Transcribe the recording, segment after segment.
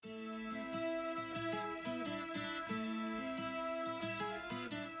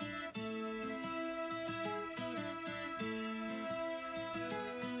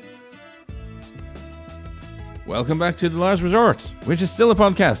Welcome back to the Lars Resort, which is still a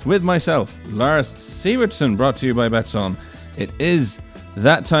podcast with myself, Lars Sivertson, brought to you by Betson. It is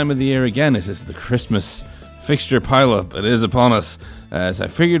that time of the year again. It is the Christmas fixture pile-up. It is upon us. So I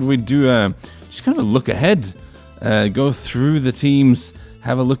figured we'd do just kind of a look ahead, go through the teams,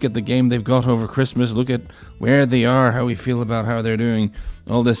 have a look at the game they've got over Christmas, look at where they are, how we feel about how they're doing,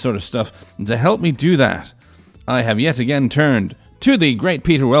 all this sort of stuff. And to help me do that, I have yet again turned to the great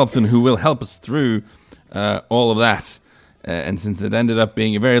Peter Welpton, who will help us through all of that. And since it ended up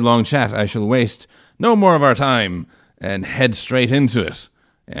being a very long chat, I shall waste no more of our time and head straight into it.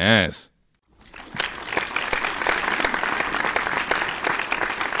 Yes.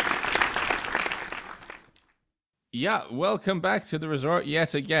 Yeah, welcome back to the resort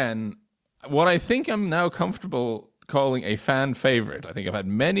yet again. What I think I'm now comfortable calling a fan favorite. I think I've had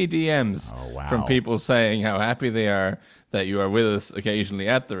many DMs from people saying how happy they are that you are with us occasionally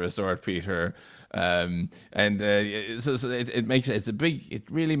at the resort, Peter. It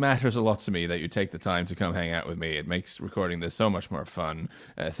really matters a lot to me that you take the time to come hang out with me. It makes recording this so much more fun.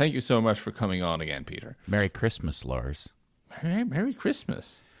 Thank you so much for coming on again, Peter. Merry Christmas, Lars. Merry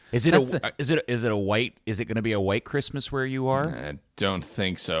Christmas. Is it going to be a white Christmas where you are? I don't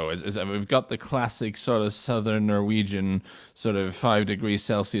think so. We've got the classic sort of southern Norwegian sort of 5 degrees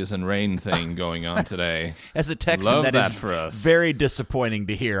Celsius and rain thing going on today. As a Texan, that is for us. Very disappointing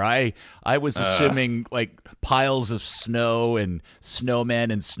to hear. I was assuming like piles of snow and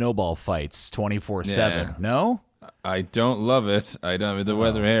snowmen and snowball fights 24/7. Yeah. No? I don't love it. The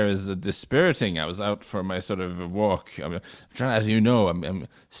weather here is dispiriting. I was out for my sort of walk. I'm trying, as you know, I'm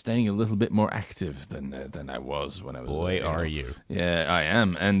staying a little bit more active than I was when I was. Boy, are you? Yeah, I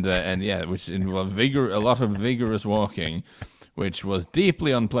am, and yeah, which involved a lot of vigorous walking, which was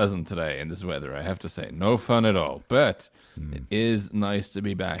deeply unpleasant today in this weather. I have to say, no fun at all. But it is nice to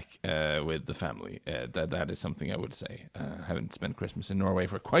be back with the family. That is something I would say. I haven't spent Christmas in Norway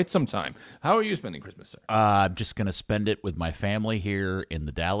for quite some time. How are you spending Christmas, sir? I'm just going to spend it with my family here in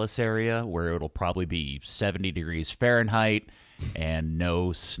the Dallas area, where it'll probably be 70 degrees Fahrenheit and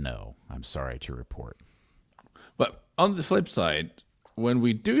no snow. I'm sorry to report. But on the flip side, when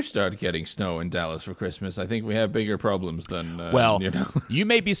we do start getting snow in Dallas for Christmas, I think we have bigger problems than, You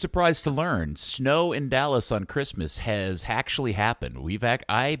may be surprised to learn snow in Dallas on Christmas has actually happened.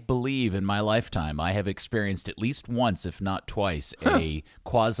 I believe in my lifetime, I have experienced at least once, if not twice, a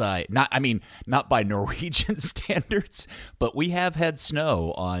not by Norwegian standards, but we have had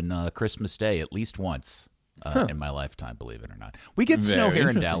snow on Christmas Day at least once. In my lifetime, believe it or not. We get snow here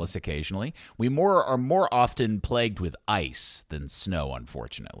in Dallas occasionally. We are more often plagued with ice than snow,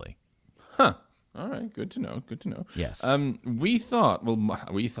 unfortunately. Huh. All right. Good to know. Yes. We thought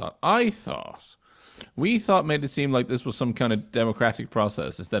made it seem like this was some kind of democratic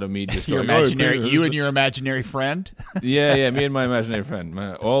process instead of me just you and your imaginary friend. yeah, me and my imaginary friend.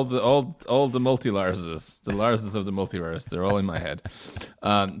 All the multi-Larses, the Larses of the multiverse, they're all in my head.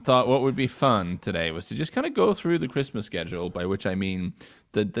 Thought what would be fun today was to just kind of go through the Christmas schedule, by which I mean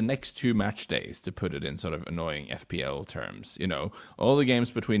the next 2 match days, to put it in sort of annoying FPL terms. You know, all the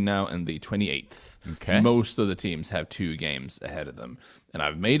games between now and the 28th. Okay. Most of the teams have 2 games ahead of them, and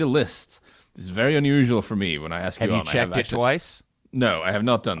I've made a list. This is very unusual for me when I ask you on. Have you checked it twice? No, I have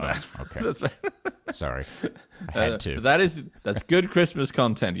not done that. Okay. That's right. Sorry. I had to. That's good Christmas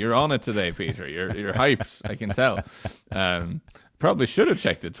content. You're on it today, Peter. You're hyped. I can tell. Probably should have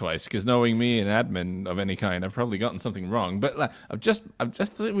checked it twice, because knowing me, an admin of any kind, I've probably gotten something wrong. But I've just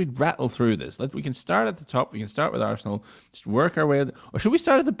thought we'd rattle through this. We can start at the top. We can start with Arsenal. Just work our way. Or should we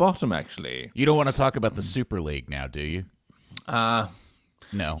start at the bottom? Actually, you don't want to talk about the Super League now, do you?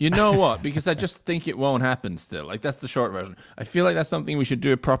 No. You know what? Because I just think it won't happen still. Like, that's the short version. I feel like that's something we should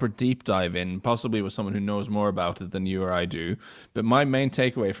do a proper deep dive in, possibly with someone who knows more about it than you or I do. But my main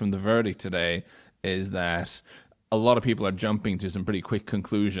takeaway from the verdict today is that a lot of people are jumping to some pretty quick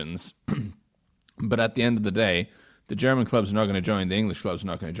conclusions. But at the end of the day, the German clubs are not going to join, the English clubs are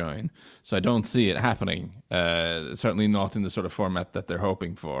not going to join. So I don't see it happening, certainly not in the sort of format that they're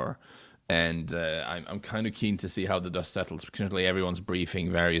hoping for. And I'm kind of keen to see how the dust settles, because everyone's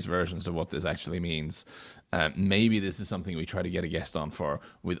briefing various versions of what this actually means. Maybe this is something we try to get a guest on for.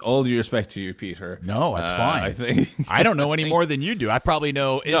 With all due respect to you, Peter. No, that's fine. I think I don't know any more than you do. I probably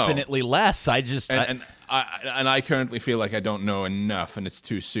know infinitely less. I currently feel like I don't know enough, and it's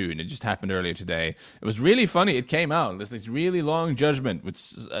too soon. It just happened earlier today. It was really funny. It came out. There's this really long judgment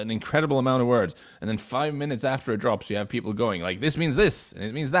with an incredible amount of words, and then 5 minutes after it drops, you have people going like, "This means this, and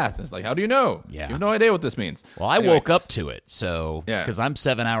it means that." And it's like, how do you know? Yeah. You have no idea what this means. Well, I woke up to it, so yeah, because I'm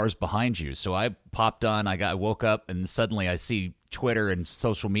 7 hours behind you, so I popped on. I woke up, and suddenly I see Twitter and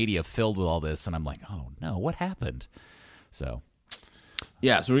social media filled with all this, and I'm like, oh no, what happened? So.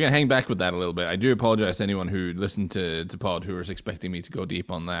 Yeah, so we're going to hang back with that a little bit. I do apologize to anyone who listened to Pod who was expecting me to go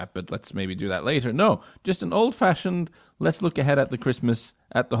deep on that, but let's maybe do that later. No, just an old-fashioned, let's look ahead at the Christmas,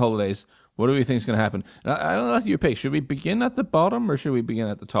 at the holidays. What do we think is going to happen? And I'll let you pick. Should we begin at the bottom or should we begin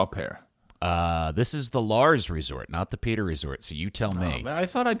at the top here? This is the Lars Resort, not the Peter Resort, so you tell me. I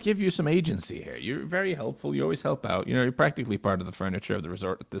thought I'd give you some agency here. You're very helpful. You always help out. You're practically part of the furniture of the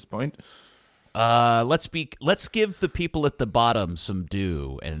resort at this point. Let's give the people at the bottom some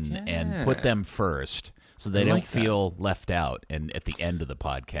due and put them first so they don't feel left out and at the end of the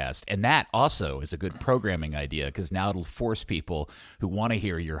podcast. And that also is a good programming idea because now it'll force people who want to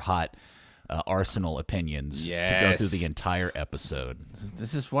hear your hot Arsenal opinions to go through the entire episode.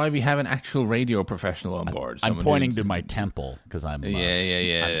 This is why we have an actual radio professional on board. I'm pointing to my temple because I'm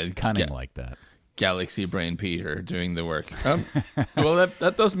I'm cunning like that. Galaxy Brain Peter doing the work. Well,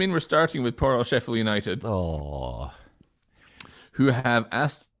 that does mean we're starting with poor old Sheffield United, who have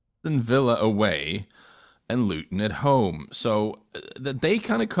Aston Villa away and Luton at home. So they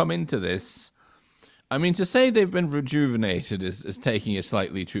kind of come into this. I mean, to say they've been rejuvenated is taking it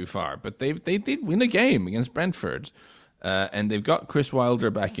slightly too far, but they did win a game against Brentford, and they've got Chris Wilder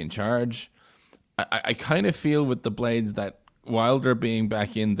back in charge. I kind of feel with the Blades that Wilder being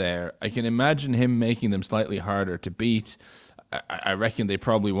back in there, I can imagine him making them slightly harder to beat. I reckon they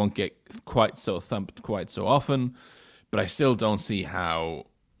probably won't get quite so thumped quite so often, but I still don't see how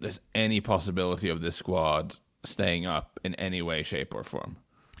there's any possibility of this squad staying up in any way, shape, or form.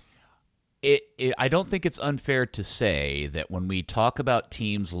 I don't think it's unfair to say that when we talk about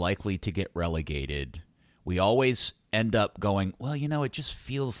teams likely to get relegated, we always end up going, well, it just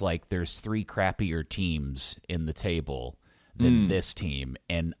feels like there's 3 crappier teams in the table than this team.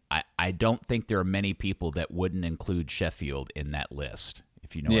 And I don't think there are many people that wouldn't include Sheffield in that list,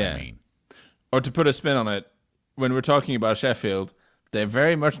 if you know what I mean. Or to put a spin on it, when we're talking about Sheffield, they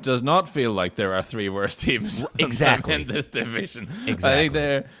very much does not feel like there are 3 worse teams in this division. Exactly. I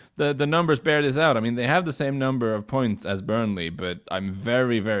think the numbers bear this out. I mean, they have the same number of points as Burnley, but I'm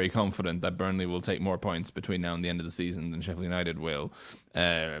very, very confident that Burnley will take more points between now and the end of the season than Sheffield United will,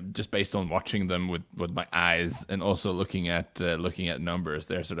 just based on watching them with my eyes and also looking at numbers.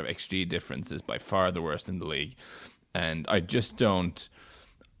 Their sort of XG difference is by far the worst in the league. And I just don't...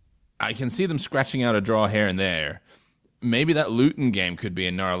 I can see them scratching out a draw here and there. Maybe that Luton game could be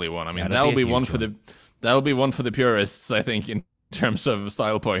a gnarly one. I mean, that'll be one for the purists, I think, in terms of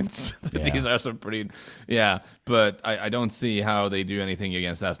style points. Yeah. These are some pretty, but I don't see how they do anything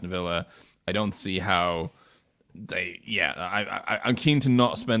against Aston Villa. I don't see how they. I'm keen to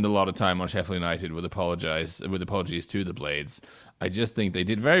not spend a lot of time on Sheffield United with apologies to the Blades. I just think they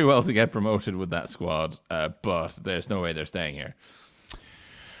did very well to get promoted with that squad, but there's no way they're staying here.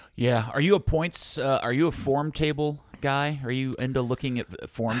 Yeah, are you a form table guy? Are you into looking at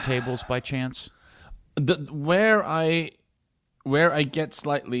form tables by chance? Where I get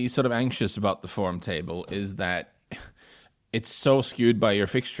slightly sort of anxious about the form table is that it's so skewed by your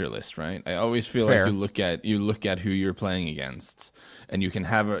fixture list, right? I always feel like you look at who you're playing against, and you can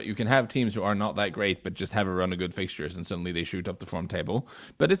have teams who are not that great but just have a run of good fixtures, and suddenly they shoot up the form table.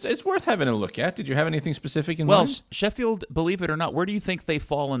 But it's worth having a look at. Did you have anything specific in mind? Well, Sheffield, believe it or not, where do you think they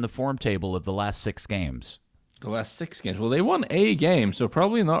fall in the form table of the last 6 games? The last 6 games. Well, they won a game, so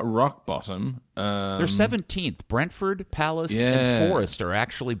probably not rock bottom. They're 17th. Brentford, Palace, and Forest are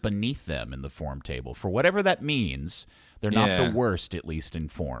actually beneath them in the form table. For whatever that means, they're not the worst, at least in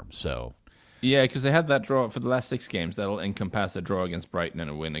form. So, yeah, because they had that draw for the last 6 games. That'll encompass a draw against Brighton and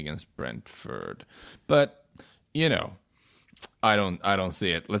a win against Brentford. But I don't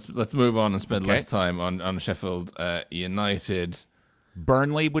see it. Let's move on and spend less time on Sheffield United.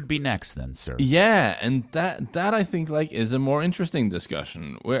 Burnley would be next then, sir. Yeah, and that I think is a more interesting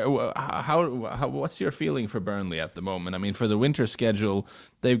discussion. What's your feeling for Burnley at the moment? I mean, for the winter schedule,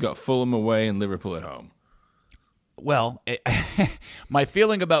 they've got Fulham away and Liverpool at home. Well, my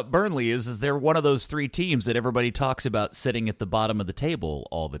feeling about Burnley is they're one of those 3 teams that everybody talks about sitting at the bottom of the table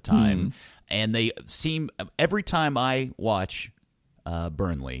all the time, and they seem every time I watch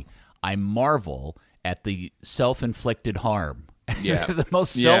Burnley, I marvel at the self-inflicted harm. Yeah, the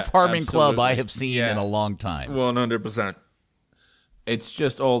most self-harming club I have seen in a long time. 100%. It's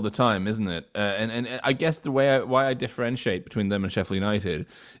just all the time, isn't it? And I guess the why I differentiate between them and Sheffield United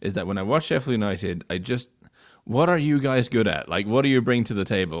is that when I watch Sheffield United, what are you guys good at? Like, what do you bring to the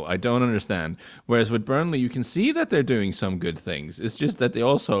table? I don't understand. Whereas with Burnley, you can see that they're doing some good things. It's just that they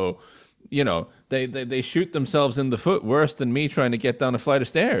also, they shoot themselves in the foot worse than me trying to get down a flight of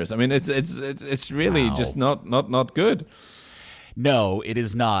stairs. I mean, it's really just not good. No, it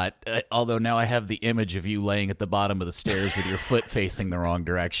is not. Although now I have the image of you laying at the bottom of the stairs with your foot facing the wrong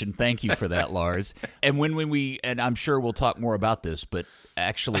direction. Thank you for that, Lars. And when we, and I'm sure we'll talk more about this, but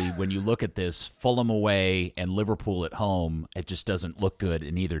actually, when you look at this, Fulham away and Liverpool at home, it just doesn't look good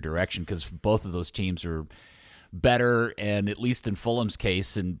in either direction because both of those teams are better, and at least in Fulham's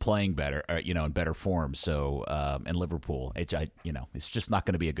case, in playing better, in better form. So, and Liverpool, it's just not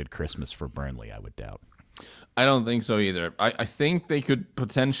going to be a good Christmas for Burnley, I would doubt. I don't think so either. I think they could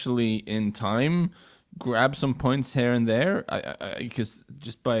potentially, in time, grab some points here and there. Because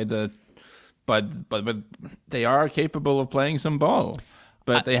just by they are capable of playing some ball.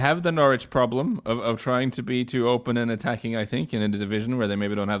 But they have the Norwich problem of trying to be too open and attacking, I think, in a division where they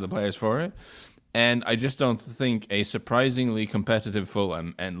maybe don't have the players for it. And I just don't think a surprisingly competitive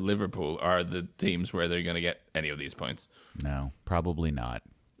Fulham and Liverpool are the teams where they're going to get any of these points. No, probably not.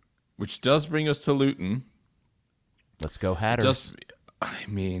 Which does bring us to Luton. Let's go Hatters.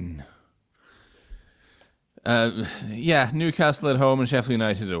 Newcastle at home and Sheffield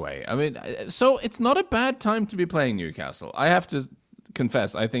United away. I mean, so it's not a bad time to be playing Newcastle. I have to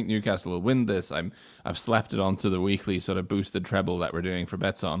confess, I think Newcastle will win this. I've slapped it onto the weekly sort of boosted treble that we're doing for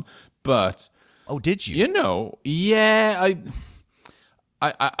bets on. But oh, did you?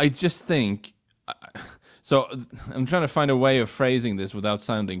 I just think. So I'm trying to find a way of phrasing this without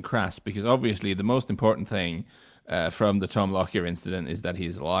sounding crass, because obviously the most important thing from the Tom Lockyer incident is that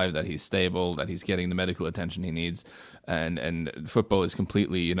he's alive, that he's stable, that he's getting the medical attention he needs, and football is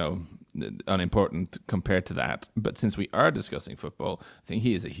completely, unimportant compared to that. But since we are discussing football, I think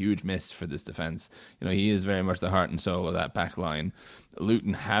he is a huge miss for this defence. He is very much the heart and soul of that back line.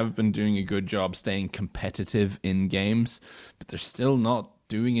 Luton have been doing a good job staying competitive in games, but they're still not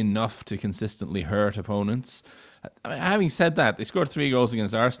doing enough to consistently hurt opponents. Having said that, they scored 3 goals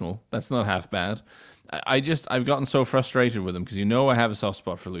against Arsenal. That's not half bad. I've gotten so frustrated with them because I have a soft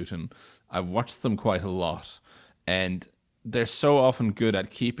spot for Luton. I've watched them quite a lot, and they're so often good at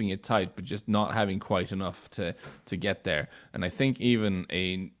keeping it tight, but just not having quite enough to get there. And I think even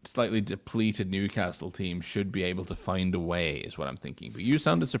a slightly depleted Newcastle team should be able to find a way, is what I'm thinking. But you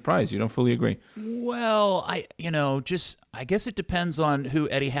sounded surprised. You don't fully agree. Well, I guess it depends on who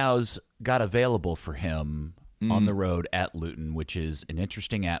Eddie Howe's got available for him on the road at Luton, which is an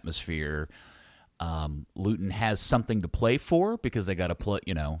interesting atmosphere. Luton has something to play for because they got to play,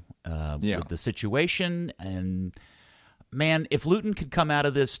 with the situation. And man, if Luton could come out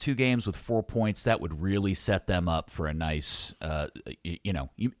of this 2 games with 4 points, that would really set them up for a nice,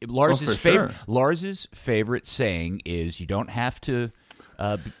 Lars's favorite saying is you don't have to.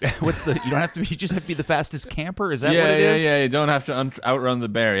 You just have to be the fastest camper. Is that what it is? Yeah. You don't have to outrun the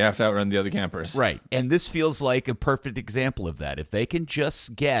bear. You have to outrun the other campers. Right. And this feels like a perfect example of that. If they can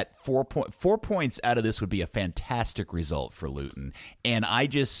just get 4 points out of this would be a fantastic result for Luton. And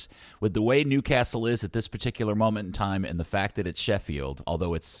with the way Newcastle is at this particular moment in time and the fact that it's Sheffield,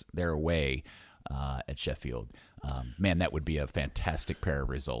 although they're away at Sheffield, that would be a fantastic pair of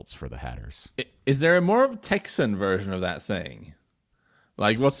results for the Hatters. Is there a more Texan version of that saying?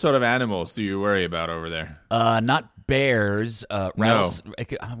 Like, what sort of animals do you worry about over there? Not bears.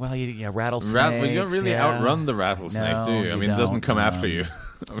 Rattlesnakes. Well, you don't really outrun the rattlesnake, do you? I mean, it doesn't come after you.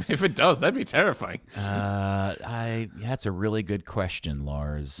 I mean, if it does, that'd be terrifying. That's a really good question,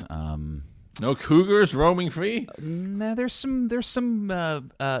 Lars. No cougars roaming free? No, there's some.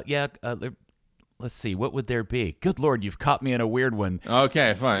 Let's see, what would there be? Good Lord, you've caught me in a weird one.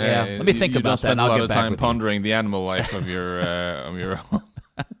 Okay, fine. Yeah, let me think about that. You don't spend a lot of time pondering the animal life of your own.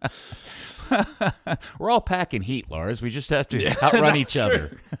 We're all packing heat, Lars. We just have to outrun each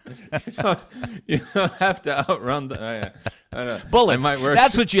other. You don't have to outrun the bullets.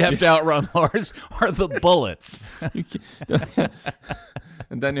 That's what you have to outrun, Lars, are the bullets.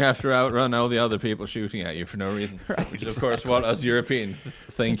 And then you have to outrun all the other people shooting at you for no reason. Right, which is, of course, what us Europeans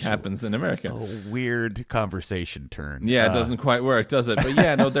think happens in America. A weird conversation turn. Yeah, it doesn't quite work, does it?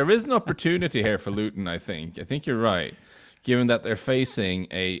 But there is an opportunity here for Luton, I think. I think you're right. Given that they're facing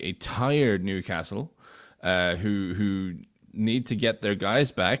a tired Newcastle who need to get their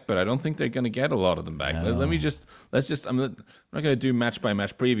guys back, but I don't think they're going to get a lot of them back. No. I'm not going to do match by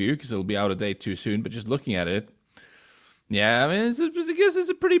match preview because it'll be out of date too soon, but just looking at it, yeah, I mean, I guess it's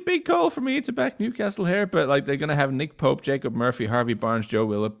a pretty big call for me to back Newcastle here, but they're going to have Nick Pope, Jacob Murphy, Harvey Barnes, Joe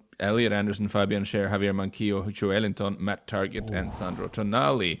Willop, Elliot Anderson, Fabian Scher, Javier Manquillo, Joe Ellington, Matt Targett, and Sandro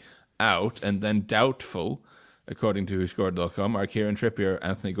Tonali out, and then doubtful according to WhoScored.com, are Kieran Trippier,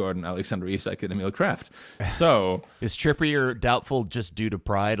 Anthony Gordon, Alexander Isak, and Emil Kraft. So is Trippier doubtful just due to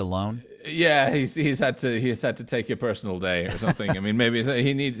pride alone? Yeah, he's had to take a personal day or something. I mean, maybe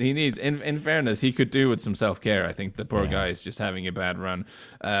he needs. In fairness, he could do with some self care. I think the poor guy is just having a bad run.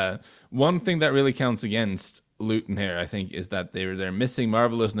 One thing that really counts against Luton here, I think, is that they're missing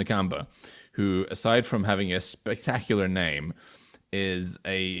Marvelous Nakamba, who, aside from having a spectacular name, is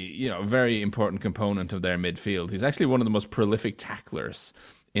a very important component of their midfield. He's actually one of the most prolific tacklers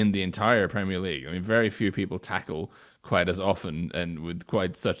in the entire Premier League. I mean, very few people tackle quite as often and with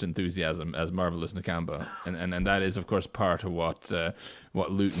quite such enthusiasm as Marvelous Nakamba, and that is, of course, part of what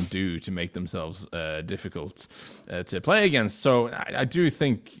Luton do to make themselves difficult to play against. So I do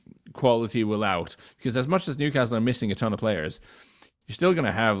think quality will out, because as much as Newcastle are missing a ton of players, you're still going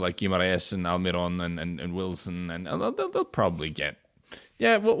to have like Guimaraes and Almiron and Wilson, and they'll probably get.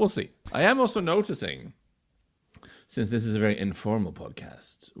 Yeah, we'll see. I am also noticing, since this is a very informal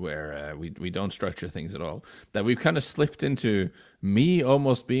podcast where we don't structure things at all, that we've kind of slipped into me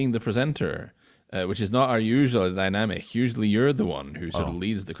almost being the presenter, which is not our usual dynamic. Usually you're the one who sort of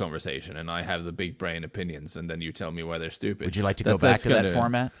leads the conversation, and I have the big brain opinions, and then you tell me why they're stupid. Would you like to go back to that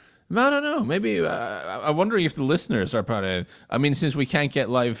format? I don't know. Maybe I'm wondering if the listeners are part of. I mean, since we can't get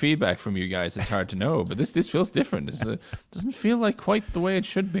live feedback from you guys, it's hard to know. But this feels different. It doesn't feel like quite the way it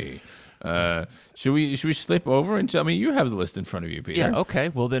should be. Should we slip over into? I mean, you have the list in front of you, Peter. Yeah. Okay.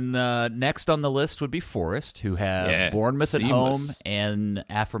 Well, then next on the list would be Forest, who have Bournemouth at home and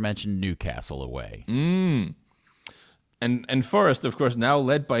aforementioned Newcastle away. And Forest, of course, now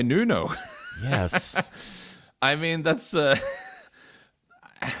led by Nuno. Yes. I mean, that's.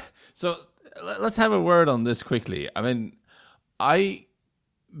 So let's have a word on this quickly. I mean,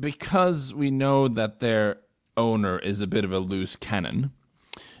 because we know that their owner is a bit of a loose cannon,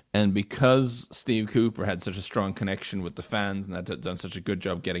 and because Steve Cooper had such a strong connection with the fans and had done such a good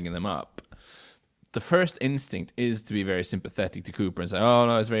job getting them up, the first instinct is to be very sympathetic to Cooper and say, oh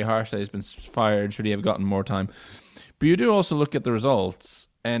no, it's very harsh that he's been fired, should he have gotten more time? But you do also look at the results,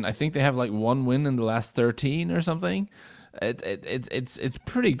 and I think they have like one win in the last 13 or something. It's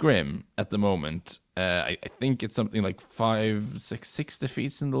pretty grim at the moment. I think it's something like 6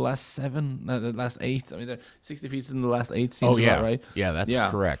 defeats in the last 7, the last 8. I mean, 6 defeats in the last 8 seems about right. Yeah, that's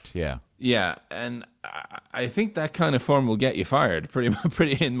correct. Yeah, yeah, and I think that kind of form will get you fired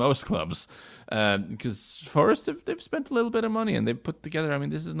pretty in most clubs, because Forest they've spent a little bit of money and they've put together. I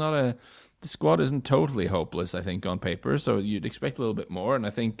mean, the squad isn't totally hopeless, I think, on paper. So you'd expect a little bit more, and I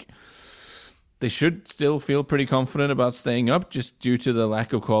think they should still feel pretty confident about staying up just due to the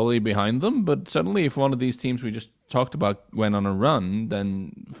lack of quality behind them. But suddenly, if one of these teams we just talked about went on a run,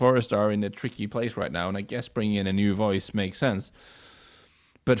 then Forest are in a tricky place right now. And I guess bringing in a new voice makes sense.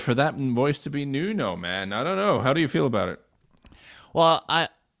 But for that voice to be Nuno, man, I don't know. How do you feel about it? Well,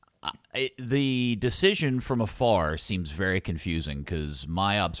 the decision from afar seems very confusing, because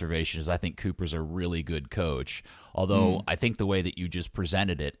my observation is I think Cooper's a really good coach. Although I think the way that you just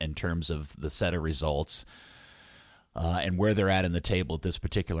presented it in terms of the set of results and where they're at in the table at this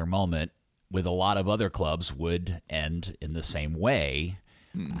particular moment, with a lot of other clubs, would end in the same way.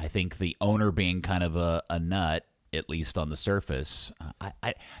 I think the owner being kind of a nut, at least on the surface.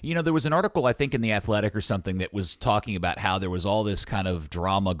 There was an article, I think, in The Athletic or something that was talking about how there was all this kind of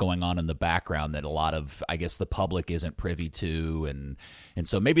drama going on in the background that a lot of, I guess, the public isn't privy to. And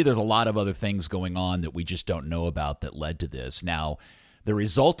so maybe there's a lot of other things going on that we just don't know about that led to this. Now, the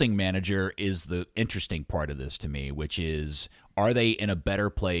resulting manager is the interesting part of this to me, which is, are they in a better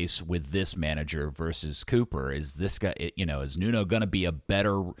place with this manager versus Cooper? Is this guy, is Nuno going to be a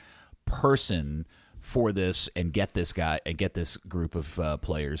better person for this and get this group of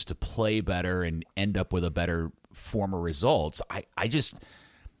players to play better and end up with a better form of results? I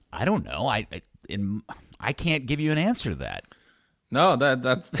don't know. I can't give you an answer to that. No,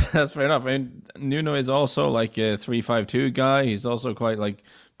 that's fair enough. I mean, Nuno is also like a 3-5-2 guy. He's also quite like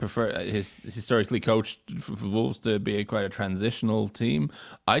his historically coached Wolves to be quite a transitional team.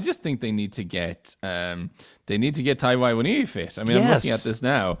 I just think they need to get Taiwo Awoniyi fit. I mean, I'm looking at this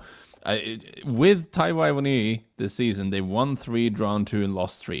now. With Taiwo Awoniyi this season, they've won 3, drawn 2, and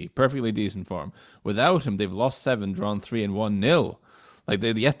lost 3. Perfectly decent form. Without him, they've lost 7, drawn 3, and 1-0. Like,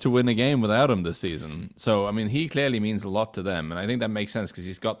 they've yet to win a game without him this season. So, I mean, he clearly means a lot to them. And I think that makes sense because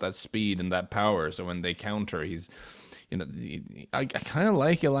he's got that speed and that power. So when they counter, he's, I kind of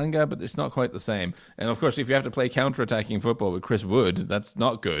like Elanga, but it's not quite the same. And of course, if you have to play counter-attacking football with Chris Wood, that's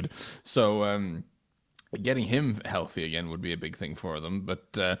not good. So, getting him healthy again would be a big thing for them.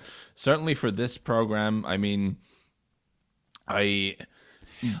 But certainly for this program, I mean,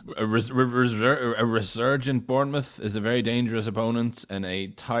 A resurgent Bournemouth is a very dangerous opponent, and a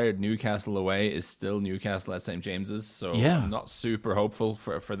tired Newcastle away is still Newcastle at St James's. So I'm not super hopeful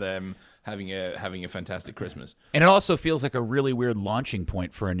for them having a fantastic Christmas. And it also feels like a really weird launching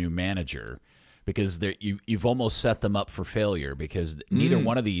point for a new manager, because you've almost set them up for failure, because neither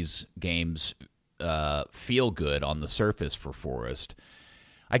one of these games feel good on the surface for Forest.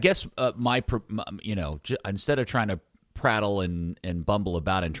 I guess instead of trying to prattle and bumble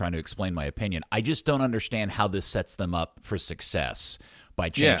about and trying to explain my opinion, I just don't understand how this sets them up for success by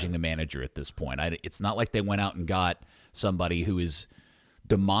changing the manager at this point. It's not like they went out and got somebody who is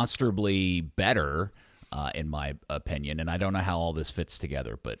demonstrably better, in my opinion, and I don't know how all this fits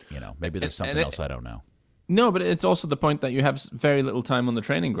together, but maybe there's something else I don't know. No, but it's also the point that you have very little time on the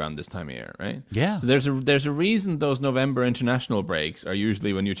training ground this time of year, right? Yeah. So there's a reason those November international breaks are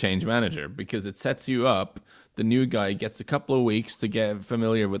usually when you change manager, because it sets you up. The new guy gets a couple of weeks to get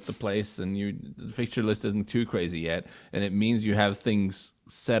familiar with the place, and the fixture list isn't too crazy yet, and it means you have things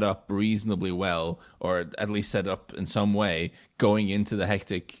set up reasonably well, or at least set up in some way, going into the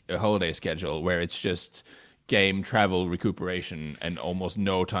hectic holiday schedule where it's just game, travel, recuperation, and almost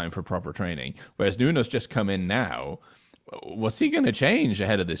no time for proper training. Whereas Nuno's just come in now. What's he going to change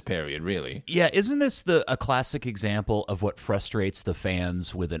ahead of this period, really? Yeah, isn't this a classic example of what frustrates the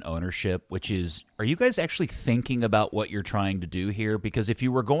fans with an ownership, which is, are you guys actually thinking about what you're trying to do here? Because if you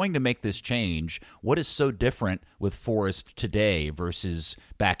were going to make this change, what is so different with Forest today versus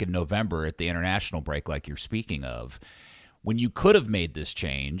back in November at the international break like you're speaking of, when you could have made this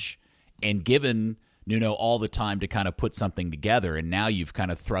change and given Nuno all the time to kind of put something together, and now you've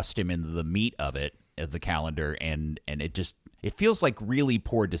kind of thrust him into the meat of the calendar, and it feels like really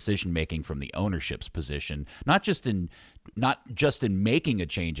poor decision making from the ownership's position, not just in making a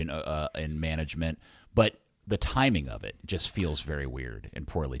change in management, but the timing of it just feels very weird and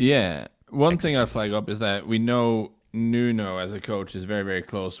poorly. Yeah, one thing I'll flag up is that we know Nuno as a coach is very, very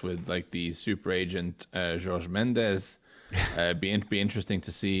close with like the super agent Jorge Mendes. Be interesting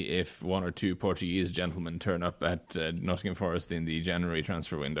to see if one or two Portuguese gentlemen turn up at Nottingham Forest in the January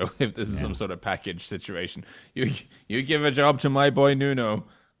transfer window. If this is some sort of package situation, you give a job to my boy Nuno,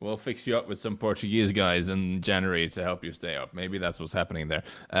 we'll fix you up with some Portuguese guys in January to help you stay up. Maybe that's what's happening there.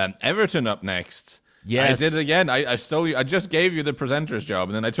 Everton up next. Yes, I did it again. I stole you. I just gave you the presenter's job,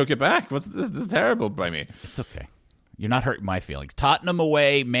 and then I took it back. What's this? This is terrible by me. It's okay. You're not hurting my feelings. Tottenham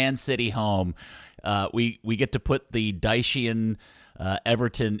away, Man City home. We get to put the Dychian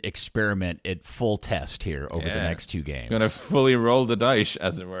Everton experiment at full test here over the next two games. Going to fully roll the dice,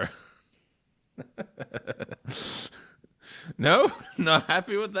 as it were. No? Not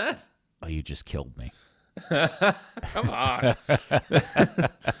happy with that? Oh, you just killed me. Come on.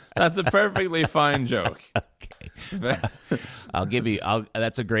 That's a perfectly fine joke. Okay. I'll give you.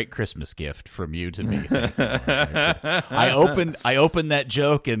 That's a great Christmas gift from you to me. I opened that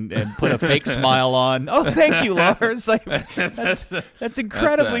joke and put a fake smile on. Oh, thank you, Lars. That's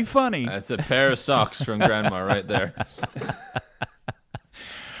incredibly funny. That's a pair of socks from Grandma right there.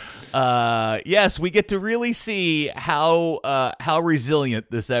 Yes, we get to really see how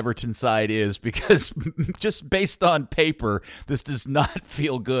resilient this Everton side is, because just based on paper, this does not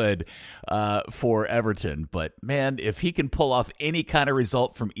feel good for Everton. But man, if he can pull off any kind of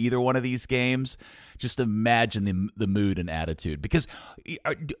result from either one of these games, just imagine the mood and attitude. Because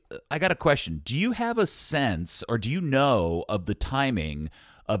I got a question. Do you have a sense, or do you know of the timing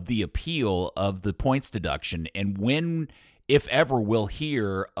of the appeal of the points deduction, and when, if ever, we'll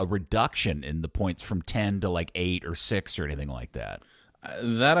hear a reduction in the points from 10 to like 8 or 6 or anything like that?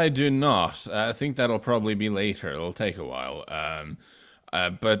 That I do not. I think that'll probably be later. It'll take a while.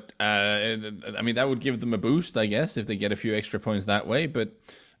 But I mean, that would give them a boost, I guess, if they get a few extra points that way. But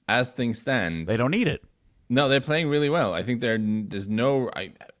as things stand, they don't need it. No, they're playing really well. I think I'm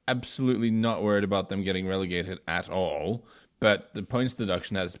absolutely not worried about them getting relegated at all. But the points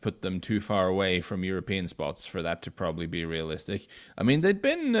deduction has put them too far away from European spots for that to probably be realistic. I mean, they'd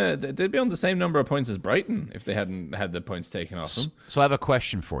be on the same number of points as Brighton if they hadn't had the points taken off them. So I have a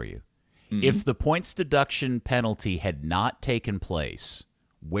question for you. Mm-hmm. If the points deduction penalty had not taken place,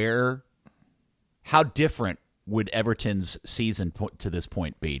 how different would Everton's season to this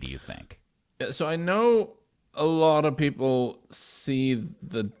point be, do you think? So I know a lot of people see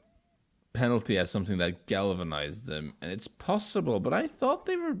the penalty as something that galvanized them, and it's possible, but I thought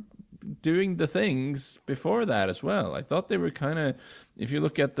they were doing the things before that as well. I thought they were kind of, if you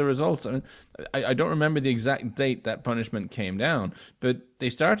look at the results, I mean, I don't remember the exact date that punishment came down, but they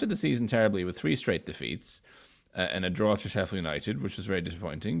started the season terribly with 3 straight defeats, and a draw to Sheffield United, which was very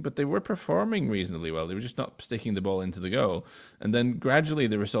disappointing. But they were performing reasonably well. They were just not sticking the ball into the goal. And then gradually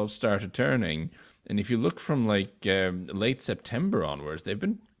the results started turning. And if you look from late September onwards, they've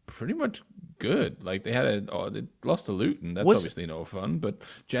been pretty much good. Like they lost to Luton. That's obviously no fun. But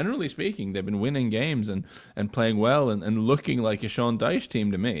generally speaking, they've been winning games and playing well and looking like a Sean Dyche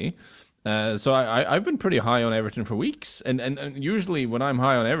team to me. So I've been pretty high on Everton for weeks, and usually when I'm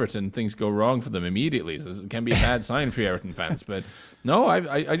high on Everton, things go wrong for them immediately. So it can be a bad sign for Everton fans. But no,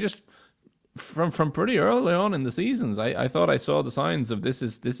 I just from pretty early on in the seasons, I thought I saw the signs of this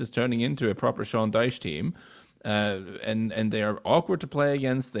is turning into a proper Sean Dyche team. And they are awkward to play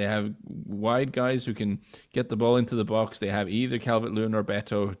against. They have wide guys who can get the ball into the box. They have either Calvert-Lewin or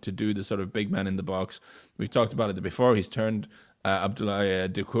Beto to do the sort of big man in the box. We've talked about it before. He's turned Abdoulaye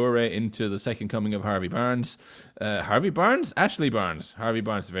Doucouré into the second coming of Harvey Barnes. Ashley Barnes. Harvey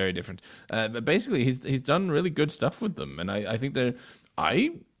Barnes is very different. But basically, he's done really good stuff with them, and I think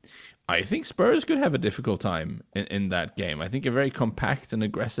I think Spurs could have a difficult time in that game. I think a very compact and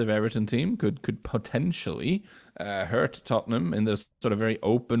aggressive Everton team could potentially hurt Tottenham in the sort of very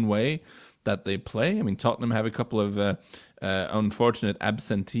open way that they play. I mean, Tottenham have a couple of unfortunate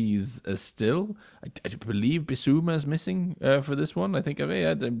absentees still. I believe Bissouma is missing for this one. I think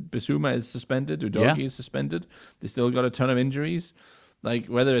Bissouma is suspended. Udogie is suspended. They still got a ton of injuries. Like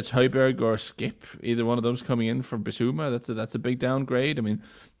whether it's Højbjerg or Skip, either one of those coming in for Bissouma, that's a big downgrade. I mean,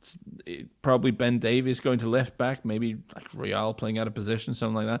 probably Ben Davies going to left back, maybe like Real playing out of position,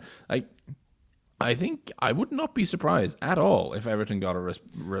 something like that. I think I would not be surprised at all if Everton got a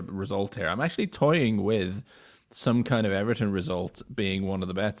result here. I'm actually toying with some kind of Everton result being one of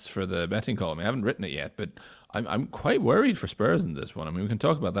the bets for the betting column. I haven't written it yet, but I'm quite worried for Spurs in this one. I mean, we can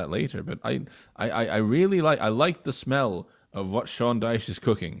talk about that later, but I really like the smell of what Sean Dyche is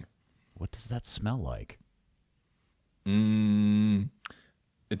cooking. What does that smell like?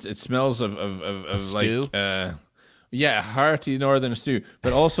 It smells of stew? Like hearty northern stew,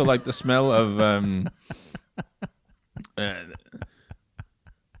 but also like the smell of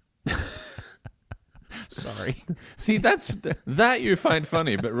Sorry. See, that you find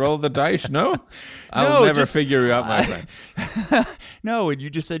funny, but roll the dice, no? I'll never figure you out, my friend. No, and you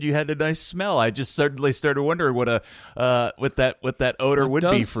just said you had a nice smell. I just suddenly started wondering what that odor would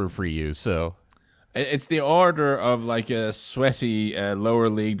be for you. So it's the order of like a sweaty lower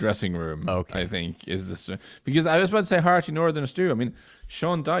league dressing room. Okay. I think is this because I was about to say hearty northern stew. I mean,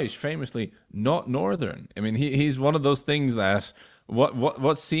 Sean Dyche famously not northern. I mean, he's one of those things that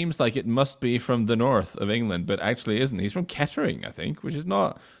what seems like it must be from the north of England, but actually isn't. He's from Kettering, I think, which is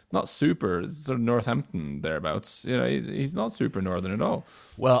not super. It's sort of Northampton thereabouts. You know, he's not super northern at all.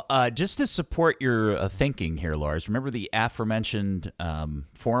 Well, just to support your thinking here, Lars, remember the aforementioned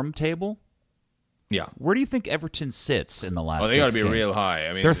form table? Yeah. Where do you think Everton sits in the last? Oh, they got to be games? real high.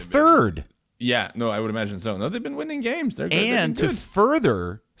 I mean, they're third. Yeah, no, I would imagine so. No, they've been winning games. And to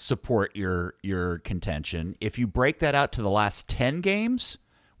further support your contention, if you break that out to the last 10 games,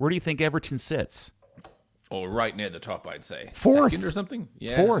 where do you think Everton sits? Oh, right near the top, I'd say. Fourth. Second or something?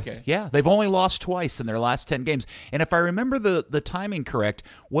 Yeah, Fourth, okay. yeah. They've only lost twice in their last 10 games. And if I remember the timing correct,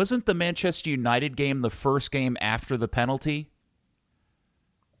 wasn't the Manchester United game the first game after the penalty?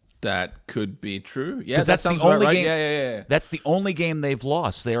 That could be true. Yeah, that's the only right. game. Yeah. That's the only game they've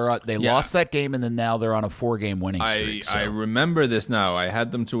lost. They lost that game, and then now they're on a 4-game winning streak. I remember this now. I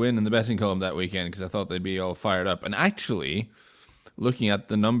had them to win in the betting column that weekend because I thought they'd be all fired up. And actually, looking at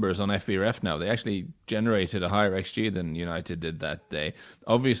the numbers on FBref now, they actually generated a higher XG than United did that day.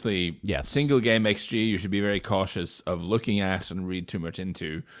 Obviously, yes. Single game XG you should be very cautious of looking at and read too much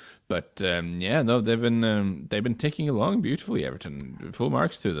into. But they've been ticking along beautifully, Everton. Full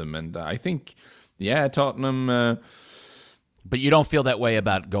marks to them, and I think, Tottenham. But you don't feel that way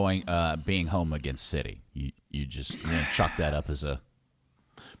about being home against City. You just chalk that up as a.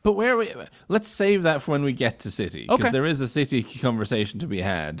 But let's save that for when we get to City, because there is a City conversation to be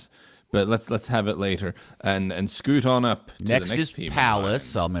had. But let's have it later and scoot on up to next the next is team.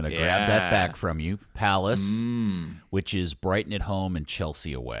 Palace. I'm going to grab that back from you. Palace, which is Brighton at home and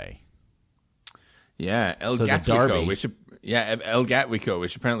Chelsea away. Yeah, El Gatwico,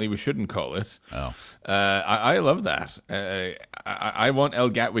 which apparently we shouldn't call it. Oh, I love that. I want El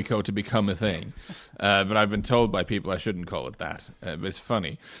Gatwico to become a thing, but I've been told by people I shouldn't call it that. But it's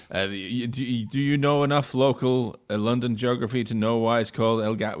funny. Do you know enough local London geography to know why it's called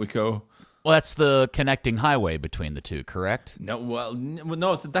El Gatwico? Well, that's the connecting highway between the two, correct? No,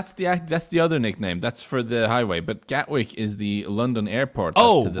 no. So that's the other nickname. That's for the highway. But Gatwick is the London airport.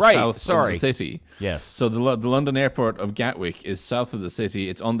 That's to the south of the city. Yes. So the London airport of Gatwick is south of the city.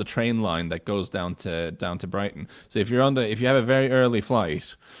 It's on the train line that goes down to Brighton. So if you have a very early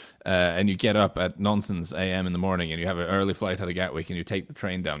flight. And you get up at nonsense a.m. in the morning and you have an early flight out of Gatwick and you take the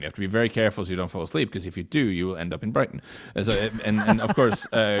train down. You have to be very careful so you don't fall asleep, because if you do, you will end up in Brighton. And of course,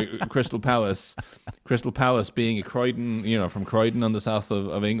 Crystal Palace being a Croydon, from Croydon on the south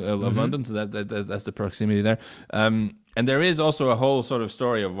of England, of London, so that's the proximity there. And there is also a whole sort of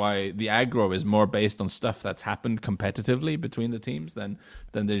story of why the aggro is more based on stuff that's happened competitively between the teams than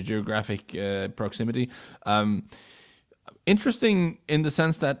the geographic proximity. Interesting in the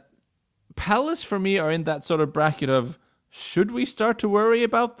sense that Palace, for me, are in that sort of bracket of, should we start to worry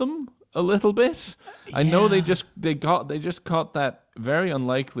about them a little bit? Yeah. I know they just caught that very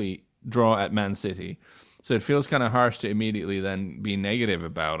unlikely draw at Man City, so it feels kind of harsh to immediately then be negative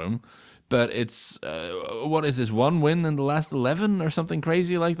about them. But it's what is this, one win in the last 11 or something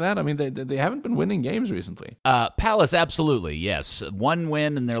crazy like that? I mean, they haven't been winning games recently. Palace, absolutely, yes, one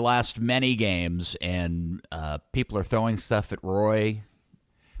win in their last many games, and people are throwing stuff at Roy.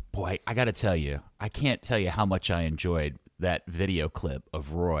 Boy, I got to tell you, I can't tell you how much I enjoyed that video clip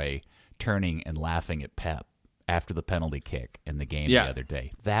of Roy turning and laughing at Pep after the penalty kick in the game the other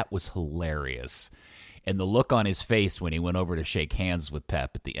day. That was hilarious. And the look on his face when he went over to shake hands with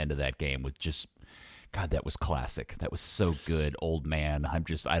Pep at the end of that game was just, God, that was classic. That was so good, old man. I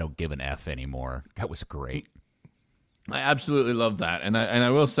don't give an F anymore. That was great. I absolutely love that, and I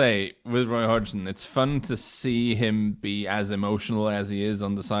will say with Roy Hodgson, it's fun to see him be as emotional as he is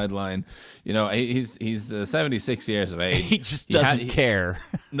on the sideline. He's 76 years of age. He just doesn't care.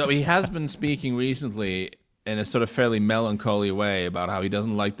 No, he has been speaking recently in a sort of fairly melancholy way about how he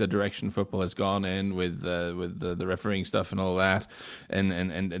doesn't like the direction football has gone in with the refereeing stuff and all that, and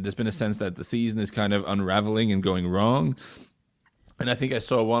there's been a sense that the season is kind of unraveling and going wrong. And I think I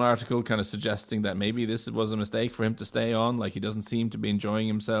saw one article kind of suggesting that maybe this was a mistake for him to stay on. Like, he doesn't seem to be enjoying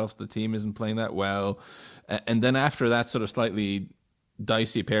himself. The team isn't playing that well. And then after that sort of slightly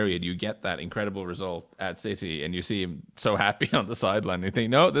dicey period, you get that incredible result at City and you see him so happy on the sideline. You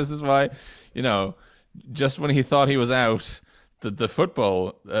think, no, this is why, just when he thought he was out, the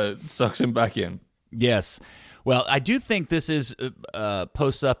football sucks him back in. Yes. Well, I do think this is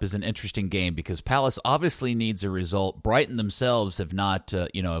post up is an interesting game because Palace obviously needs a result. Brighton themselves have not,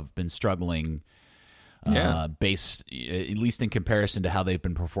 have been struggling, based at least in comparison to how they've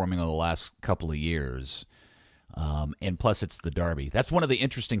been performing over the last couple of years. And plus, it's the derby. That's one of the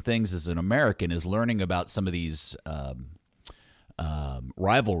interesting things as an American is learning about some of these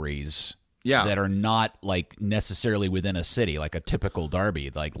rivalries. Yeah. That are not like necessarily within a city, like a typical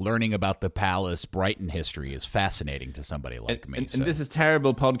derby. Like learning about the Palace Brighton history is fascinating to somebody like me. And this is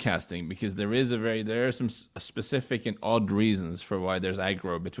terrible podcasting because there are some specific and odd reasons for why there's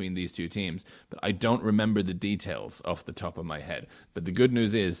aggro between these two teams, but I don't remember the details off the top of my head. But the good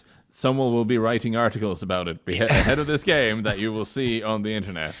news is someone will be writing articles about it ahead of this game that you will see on the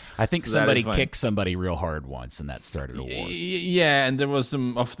internet. I think somebody kicked somebody real hard once, and that started a war. Yeah, and there was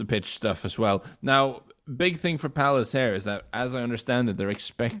some off-the-pitch stuff as well. Now, big thing for Palace here is that, as I understand it, they're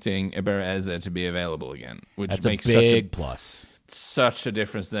expecting Eber Eze to be available again, which makes a big plus. Such a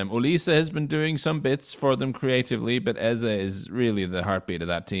difference to them. Olise has been doing some bits for them creatively, but Eze is really the heartbeat of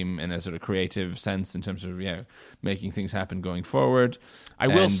that team in a sort of creative sense in terms of making things happen going forward. I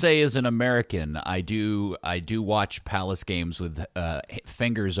will say, as an American, I do watch Palace games with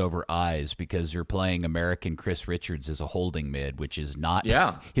fingers over eyes because you're playing American Chris Richards as a holding mid, which is not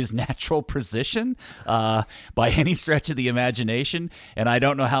his natural position by any stretch of the imagination. And I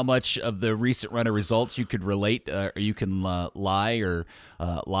don't know how much of the recent run of results you could relate or you can lie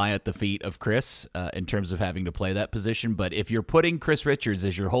at the feet of Chris in terms of having to play that position. But if you're putting Chris Richards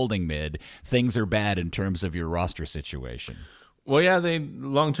as your holding mid, things are bad in terms of your roster situation. Well, yeah, the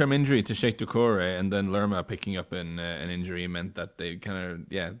long-term injury to Sheikh Doucouré and then Lerma picking up an injury meant that they kind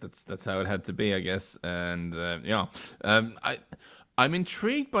of, that's how it had to be, I guess. And, I'm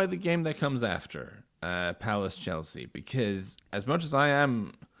intrigued by the game that comes after Palace-Chelsea because as much as I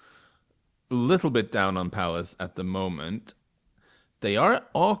am a little bit down on Palace at the moment, They are an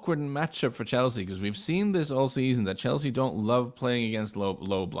awkward matchup for Chelsea because we've seen this all season that Chelsea don't love playing against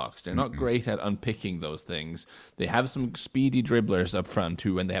low blocks. They're not great at unpicking those things. They have some speedy dribblers up front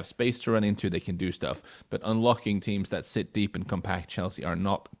too. When they have space to run into, they can do stuff. But unlocking teams that sit deep and compact, Chelsea are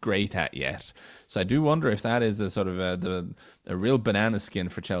not great at yet. So I do wonder if that is a sort of a real banana skin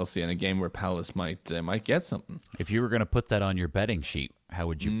for Chelsea in a game where Palace might get something. If you were going to put that on your betting sheet, how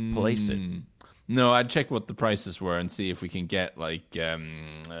would you place it? No, I'd check what the prices were and see if we can get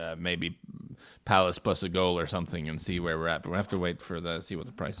maybe Palace plus a goal or something and see where we're at. But we'll have to wait for see what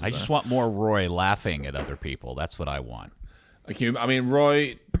the prices are. I just want more Roy laughing at other people. That's what I want. I mean,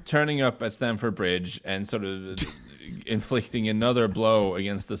 Roy turning up at Stamford Bridge and sort of inflicting another blow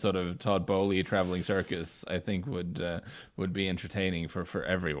against the sort of Todd Bowley traveling circus, I think would be entertaining for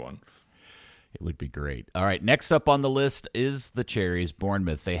everyone. It would be great. All right, next up on the list is the Cherries,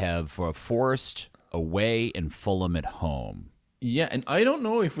 Bournemouth. They have Forest away and Fulham at home. Yeah, and I don't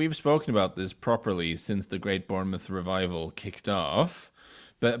know if we've spoken about this properly since the Great Bournemouth Revival kicked off,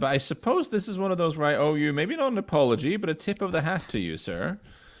 but I suppose this is one of those where I owe you, maybe not an apology, but a tip of the hat to you, sir,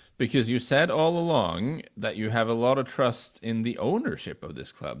 because you said all along that you have a lot of trust in the ownership of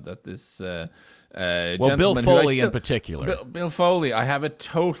this club, that this... Bill Foley in particular. Bill Foley, I have a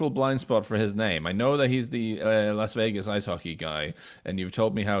total blind spot for his name. I know that he's the Las Vegas ice hockey guy, and you've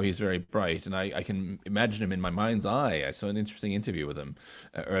told me how he's very bright, and I can imagine him in my mind's eye. I saw an interesting interview with him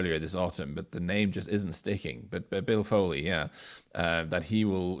earlier this autumn, but the name just isn't sticking. But Bill Foley, yeah, that he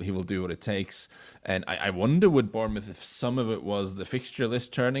will do what it takes. And I wonder, would Bournemouth, if some of it was the fixture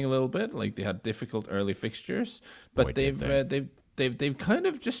list turning a little bit, like they had difficult early fixtures, but they've kind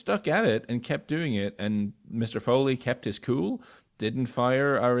of just stuck at it and kept doing it. And Mr. Foley kept his cool, didn't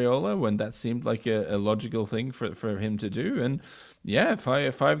fire Areola when that seemed like a logical thing for him to do. And yeah,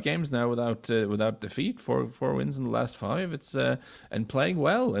 five games now without defeat, four wins in the last five. It's and playing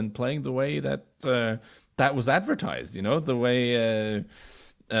well and playing the way that that was advertised. You know, the way.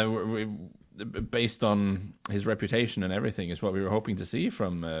 Based on his reputation and everything, is what we were hoping to see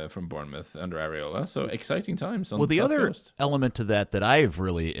from Bournemouth under Areola. So exciting times on the South other Coast. Element to that I've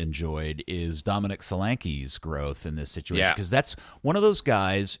really enjoyed is Dominic Solanke's growth in this situation, because that's one of those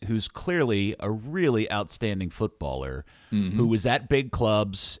guys who's clearly a really outstanding footballer, who was at big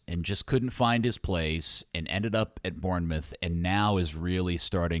clubs and just couldn't find his place and ended up at Bournemouth, and now is really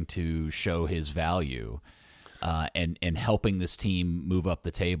starting to show his value. And helping this team move up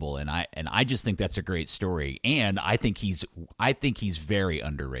the table, and I just think that's a great story, and I think he's very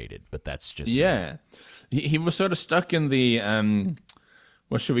underrated. But that's just he was sort of stuck in the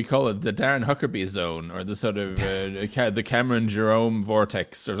what should we call it, the Darren Huckerby zone, or the sort of the Cameron Jerome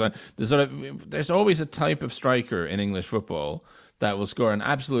vortex, or something. There's always a type of striker in English football that will score an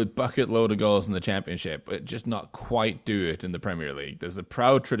absolute bucket load of goals in the Championship, but just not quite do it in the Premier League. There's a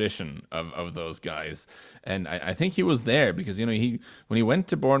proud tradition of those guys. And I think he was there because, you know, when he went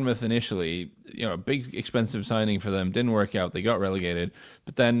to Bournemouth initially, you know, a big expensive signing for them, didn't work out. They got relegated.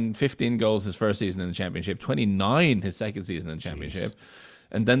 But then 15 goals his first season in the Championship, 29 his second season in the Championship. Jeez.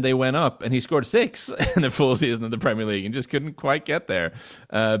 And then they went up, and he scored 6 in the full season of the Premier League, and just couldn't quite get there.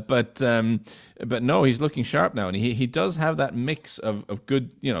 But no, he's looking sharp now, and he does have that mix of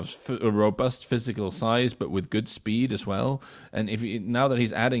good, you know, robust physical size, but with good speed as well. And now that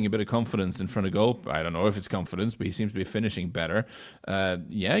he's adding a bit of confidence in front of goal, I don't know if it's confidence, but he seems to be finishing better.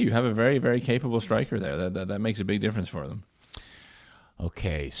 You have a very, very capable striker there. That makes a big difference for them.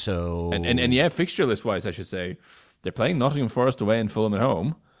 Okay, so and fixture list wise, I should say. They're playing Nottingham Forest away and Fulham at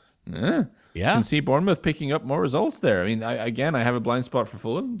home. Yeah. You can see Bournemouth picking up more results there. I mean, I have a blind spot for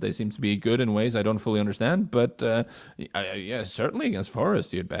Fulham. They seem to be good in ways I don't fully understand. But, certainly against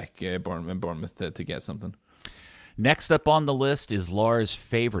Forest, you'd back Bournemouth to get something. Next up on the list is Lars'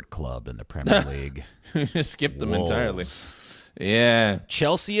 favorite club in the Premier League. Skipped them entirely. Yeah.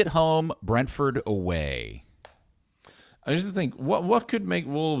 Chelsea at home, Brentford away. I just think, what could make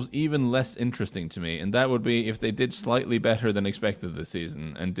Wolves even less interesting to me? And that would be if they did slightly better than expected this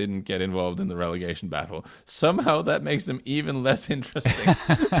season and didn't get involved in the relegation battle. Somehow that makes them even less interesting.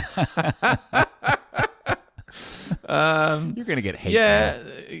 You're going to get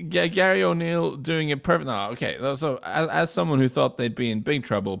hate. Gary O'Neill doing it perfect. No, okay. So as someone who thought they'd be in big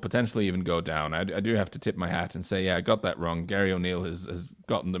trouble, potentially even go down, I do have to tip my hat and say, I got that wrong. Gary O'Neill has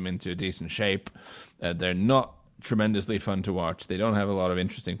gotten them into a decent shape. They're not tremendously fun to watch. They don't have a lot of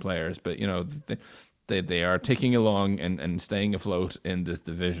interesting players, but you know they are ticking along and staying afloat in this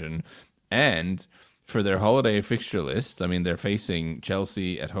division. And for their holiday fixture list, I mean, they're facing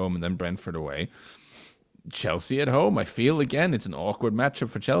Chelsea at home and then Brentford away. Chelsea at home, I feel, again, it's an awkward matchup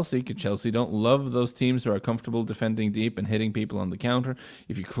for Chelsea because Chelsea don't love those teams who are comfortable defending deep and hitting people on the counter.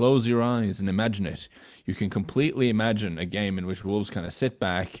 If you close your eyes and imagine it, you can completely imagine a game in which Wolves kind of sit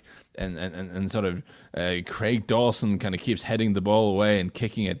back and sort of Craig Dawson kind of keeps heading the ball away and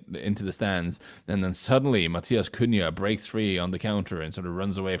kicking it into the stands, and then suddenly Matthias Cunha breaks free on the counter and sort of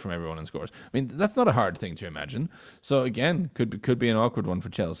runs away from everyone and scores. I mean, that's not a hard thing to imagine. So again, could be an awkward one for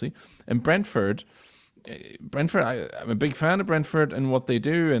Chelsea. And Brentford, I'm a big fan of Brentford and what they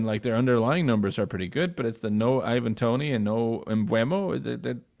do, and like their underlying numbers are pretty good, but it's the no Ivan Toney and no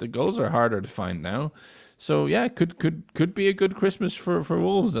Mbeumo. The goals are harder to find now. So yeah, could be a good Christmas for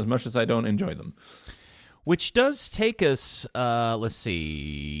Wolves, as much as I don't enjoy them. Which does take us, let's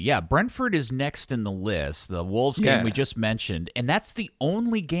see. Yeah, Brentford is next in the list. The Wolves game we just mentioned, and that's the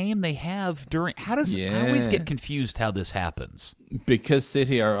only game they have during. I always get confused how this happens. Because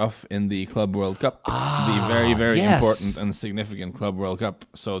City are off in the Club World Cup, the very, very important and significant Club World Cup.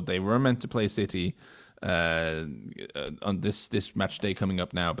 So they were meant to play City on this match day coming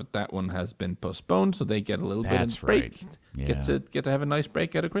up now, but that one has been postponed, so they get a little bit of a break. Right. Yeah. Get to have a nice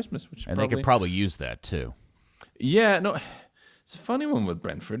break out of Christmas, they could probably use that too. Yeah, no, it's a funny one with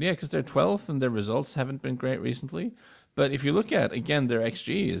Brentford, because they're 12th and their results haven't been great recently. But if you look at, again, their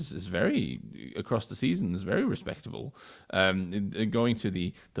XG is very, across the season, is very respectable. Going to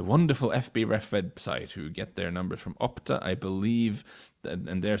the wonderful FB Ref website, who get their numbers from Opta, I believe,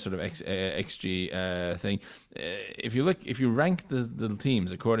 and their sort of XG thing. If you rank the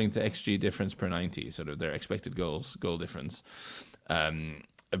teams according to XG difference per 90, sort of their expected goal difference,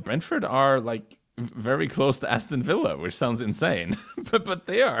 Brentford are like very close to Aston Villa, which sounds insane, but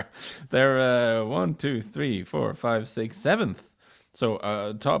they are. They're 1, 2, 3, 4, 5, 6, 7th.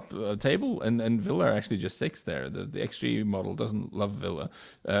 So top table, and Villa are actually just 6th there. The XG model doesn't love Villa,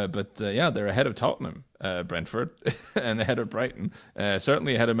 but they're ahead of Tottenham, Brentford, and ahead of Brighton.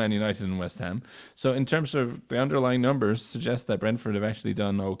 Certainly ahead of Man United and West Ham. So in terms of the underlying numbers, suggest that Brentford have actually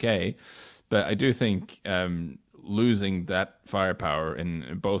done okay. But I do think losing that firepower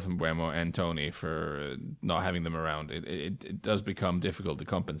in both Mbeumo and Toney for not having them around, it does become difficult to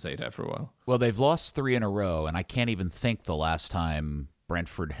compensate after a while. Well, they've lost 3 in a row, and I can't even think the last time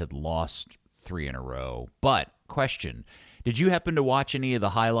Brentford had lost 3 in a row. But, question, did you happen to watch any of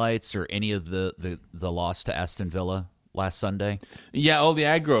the highlights or any of the loss to Aston Villa last Sunday? Yeah, all the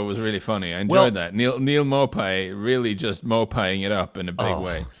aggro was really funny. I enjoyed that. Neil Maupay really just Maupaying it up in a big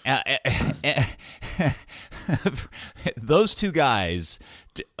way. Those two guys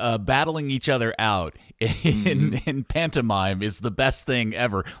battling each other out in pantomime is the best thing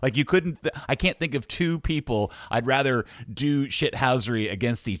ever. Like I can't think of two people I'd rather do shithousery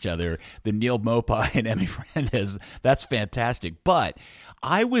against each other than Neil Maupay and Emi Fernandez. That's fantastic. But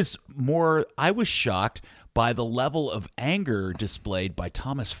I was shocked by the level of anger displayed by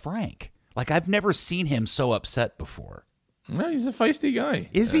Thomas Frank. Like, I've never seen him so upset before. No, he's a feisty guy.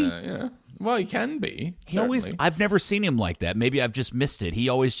 Is he? Yeah. Well, he can be. I've never seen him like that. Maybe I've just missed it. He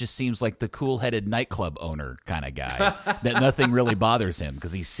always just seems like the cool-headed nightclub owner kind of guy. That nothing really bothers him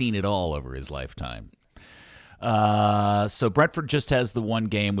because he's seen it all over his lifetime. So Brentford just has the one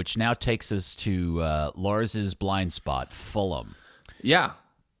game, which now takes us to Lars's blind spot, Fulham. Yeah.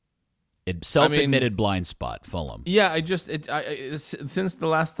 Self-admitted blind spot, Fulham. Yeah, since the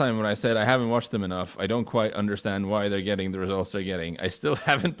last time when I said I haven't watched them enough, I don't quite understand why they're getting the results they're getting. I still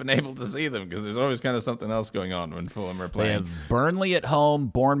haven't been able to see them because there's always kind of something else going on when Fulham are playing. They have Burnley at home,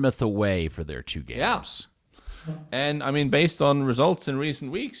 Bournemouth away for their 2 games. Yeah. And I mean, based on results in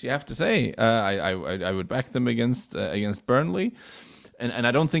recent weeks, you have to say I would back them against Burnley. And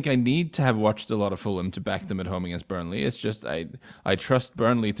I don't think I need to have watched a lot of Fulham to back them at home against Burnley. It's just I trust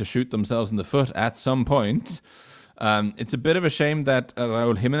Burnley to shoot themselves in the foot at some point. It's a bit of a shame that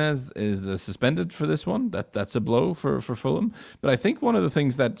Raul Jimenez is suspended for this one. That's a blow for Fulham. But I think one of the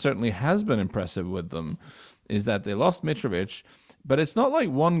things that certainly has been impressive with them is that they lost Mitrovic. But it's not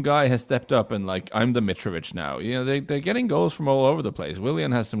like one guy has stepped up and like, I'm the Mitrovic now. You know, they're getting goals from all over the place.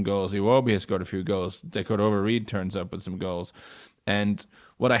 Willian has some goals. Iwobi has scored a few goals. Cordova-Reid turns up with some goals. And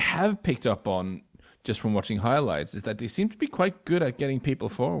what I have picked up on just from watching highlights is that they seem to be quite good at getting people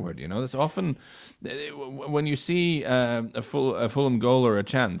forward. You know, there's often when you see a Fulham goal or a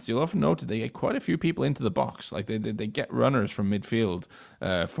chance, you'll often notice they get quite a few people into the box. Like they get runners from midfield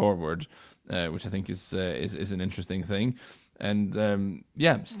forward, which I think is an interesting thing. And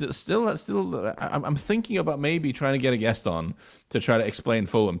still, I'm thinking about maybe trying to get a guest on to try to explain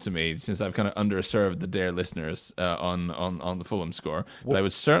Fulham to me, since I've kind of underserved the dear listeners on the Fulham score. But I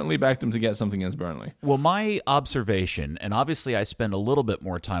would certainly back them to get something against Burnley. Well, my observation, and obviously I spend a little bit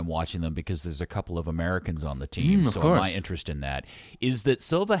more time watching them because there's a couple of Americans on the team, so my interest in that is that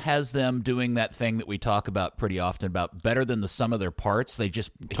Silva has them doing that thing that we talk about pretty often about better than the sum of their parts.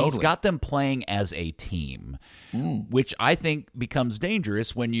 He's got them playing as a team, which I think becomes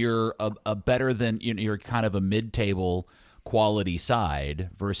dangerous when you're a better than, you're kind of a mid-table quality side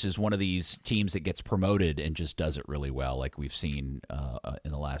versus one of these teams that gets promoted and just does it really well, like we've seen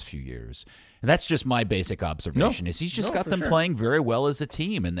in the last few years. And that's just my basic observation. Is he's just got them playing very well as a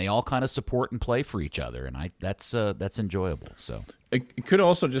team, and they all kind of support and play for each other, and that's enjoyable. So it could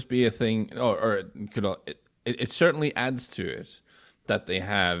also just be a thing, or it certainly adds to it that they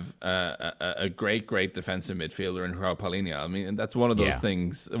have a great defensive midfielder in Joao Palhinha. I mean, and that's one of those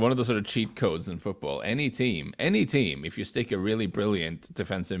things, one of the sort of cheat codes in football. Any team, if you stick a really brilliant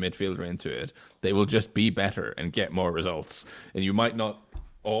defensive midfielder into it, they will just be better and get more results. And you might not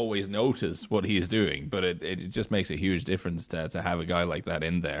always notice what he's doing, but it just makes a huge difference to have a guy like that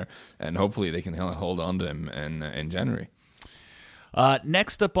in there. And hopefully they can hold on to him in January.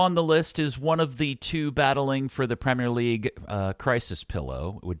 Next up on the list is one of the two battling for the Premier League crisis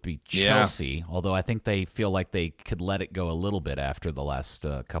pillow. It would be Chelsea, although I think they feel like they could let it go a little bit after the last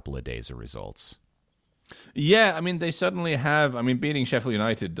couple of days of results. Yeah, I mean, they suddenly have. I mean, beating Sheffield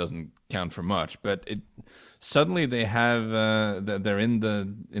United doesn't count for much, but suddenly they have. They're in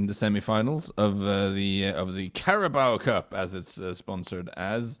the semi-finals of the Carabao Cup, as it's sponsored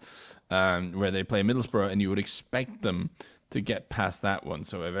as, where they play Middlesbrough, and you would expect them to get past that one.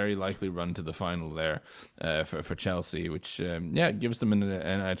 So a very likely run to the final there for Chelsea, which gives them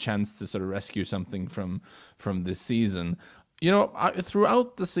a chance to sort of rescue something from this season.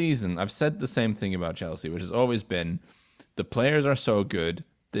 Throughout the season, I've said the same thing about Chelsea, which has always been, the players are so good,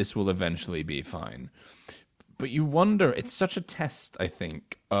 this will eventually be fine. But you wonder, it's such a test, I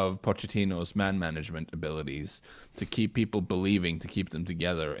think, of Pochettino's man management abilities to keep people believing, to keep them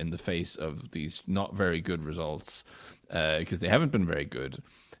together in the face of these not very good results, because they haven't been very good.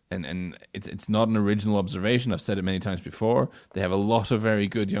 And it's not an original observation. I've said it many times before. They have a lot of very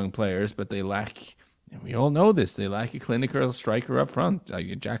good young players, but they lack, we all know this, they lack a clinical striker up front.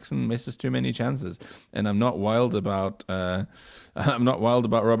 Jackson misses too many chances. And I'm not wild about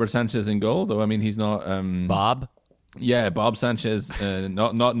Robert Sanchez in goal, though. I mean, he's not Bob. Yeah, Bob Sanchez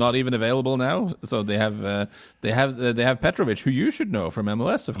not even available now. So they have Petrovic, who you should know from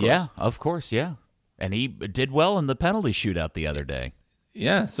MLS, of course. Yeah, of course, yeah. And he did well in the penalty shootout the other day.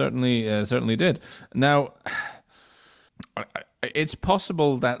 Yeah, certainly did. Now, it's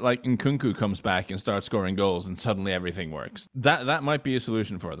possible that like Nkunku comes back and starts scoring goals and suddenly everything works. That might be a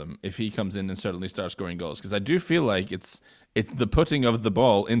solution for them if he comes in and suddenly starts scoring goals, because I do feel like it's the putting of the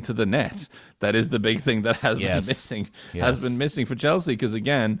ball into the net that is the big thing that has been missing. Has been missing for Chelsea, because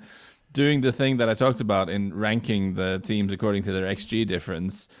again, doing the thing that I talked about in ranking the teams according to their XG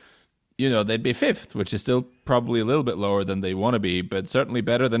difference, they'd be 5th, which is still probably a little bit lower than they want to be, but certainly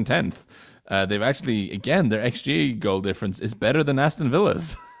better than 10th. They've actually, again, their XG goal difference is better than Aston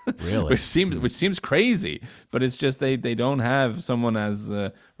Villa's. Really? which seems crazy, but it's just they don't have someone as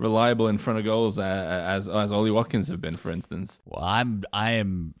reliable in front of goals as Ollie Watkins have been, for instance. Well, I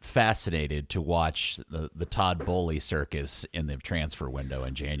am fascinated to watch the Todd Bowley circus in the transfer window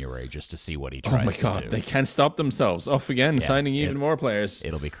in January, just to see what he tries to do. Oh my God, they can't stop themselves. Off again, signing even more players.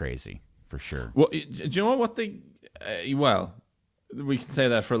 It'll be crazy for sure. Well, do you know what they? We can say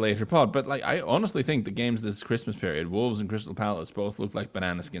that for a later pod, but I honestly think the games this Christmas period, Wolves and Crystal Palace, both look like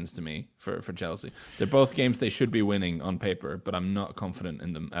banana skins to me for Chelsea. They're both games they should be winning on paper, but I'm not confident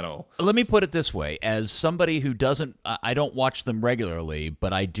in them at all. Let me put it this way. As somebody who I don't watch them regularly,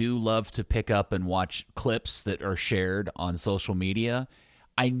 but I do love to pick up and watch clips that are shared on social media.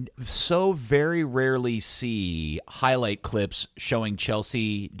 I so very rarely see highlight clips showing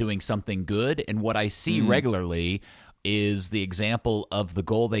Chelsea doing something good, and what I see regularly is the example of the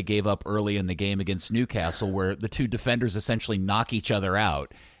goal they gave up early in the game against Newcastle, where the two defenders essentially knock each other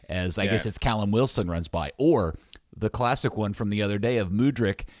out as I guess it's Callum Wilson runs by, or the classic one from the other day of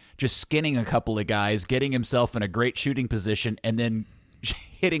Mudryk just skinning a couple of guys, getting himself in a great shooting position, and then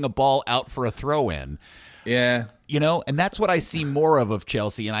hitting a ball out for a throw-in. Yeah. And that's what I see more of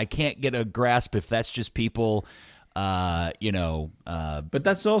Chelsea, and I can't get a grasp if that's just people, But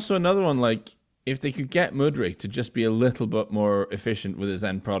that's also another one, like, if they could get Mudryk to just be a little bit more efficient with his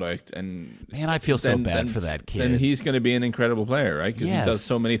end product, and man, I feel so bad for that kid. Then he's going to be an incredible player, right? Because he does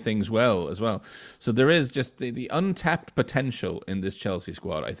so many things well as well. So there is just the untapped potential in this Chelsea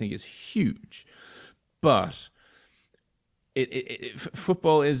squad, I think, is huge. But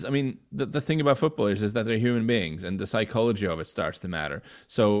football is, I mean, the thing about football is that they're human beings, and the psychology of it starts to matter.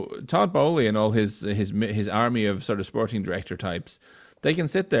 So Todd Bowley and all his army of sort of sporting director types, they can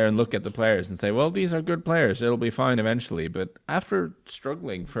sit there and look at the players and say, well, these are good players, it'll be fine eventually. But after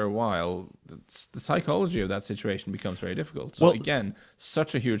struggling for a while, the psychology of that situation becomes very difficult. So again,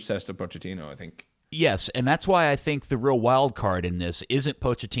 such a huge test of Pochettino, I think. Yes, and that's why I think the real wild card in this isn't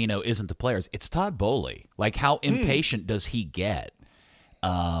Pochettino, isn't the players. It's Todd Bowley. Like, how impatient does he get?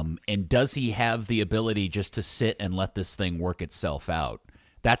 And does he have the ability just to sit and let this thing work itself out?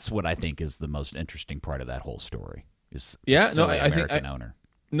 That's what I think is the most interesting part of that whole story. Owner.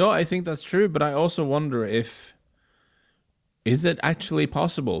 No, I think that's true, but I also wonder is it actually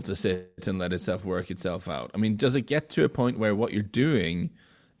possible to sit and let itself work itself out? I mean, does it get to a point where what you're doing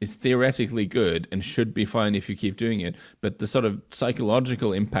is theoretically good and should be fine if you keep doing it, but the sort of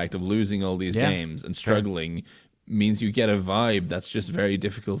psychological impact of losing all these games and struggling means you get a vibe that's just very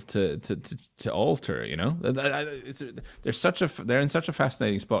difficult to alter, you know? They're in such a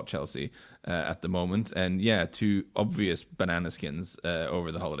fascinating spot, Chelsea, at the moment, and two obvious banana skins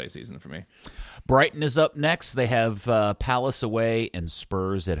over the holiday season for me. Brighton is up next. They have Palace away and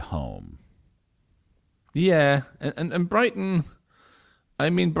Spurs at home. Yeah, and Brighton, I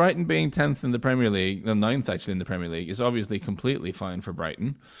mean, Brighton being 10th in the Premier League, the 9th actually in the Premier League, is obviously completely fine for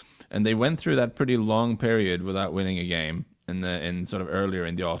Brighton. And they went through that pretty long period without winning a game in sort of earlier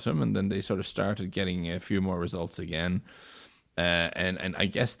in the autumn, and then they sort of started getting a few more results again. And I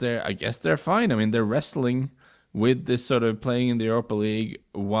guess they're fine. I mean, they're wrestling with this sort of playing in the Europa League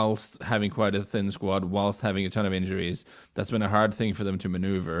whilst having quite a thin squad, whilst having a ton of injuries. That's been a hard thing for them to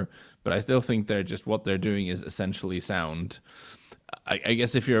maneuver, but I still think what they're doing is essentially sound. I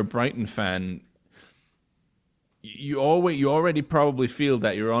guess if you're a Brighton fan, you already probably feel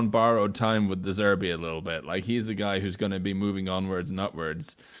that you're on borrowed time with De Zerbi a little bit. Like, he's a guy who's going to be moving onwards and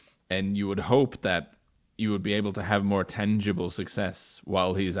upwards, and you would hope that you would be able to have more tangible success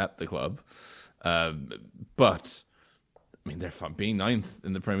while he's at the club. But I mean, they're fine. Being 9th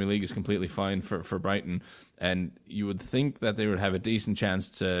in the Premier League is completely fine for Brighton, and you would think that they would have a decent chance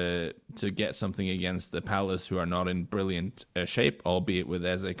to get something against the Palace, who are not in brilliant shape, albeit with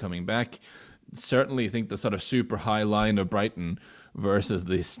Eze coming back. Certainly think the sort of super high line of Brighton versus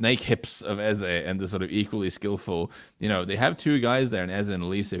the snake hips of Eze and the sort of equally skillful, they have two guys there in Eze and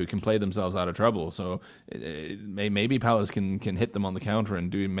Elisa who can play themselves out of trouble. So maybe Palace can hit them on the counter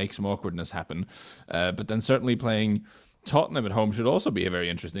and make some awkwardness happen. But then certainly playing Tottenham at home should also be a very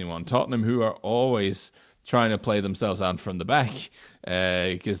interesting one. Tottenham, who are always trying to play themselves out from the back,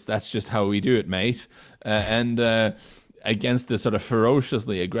 because that's just how we do it, mate. Against the sort of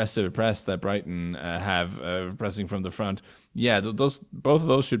ferociously aggressive press that Brighton have pressing from the front. Yeah, both of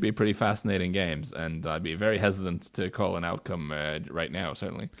those should be pretty fascinating games, and I'd be very hesitant to call an outcome right now,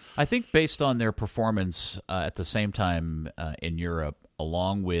 certainly. I think based on their performance at the same time in Europe,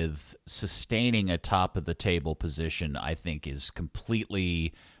 along with sustaining a top-of-the-table position, I think is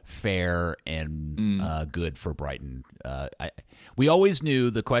completely fair and good for Brighton. We always knew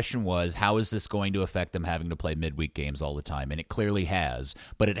the question was, how is this going to affect them having to play midweek games all the time? And it clearly has,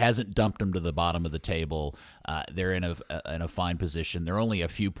 but it hasn't dumped them to the bottom of the table. They're in a fine position. They're only a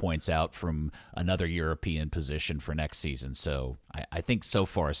few points out from another European position for next season. So I think so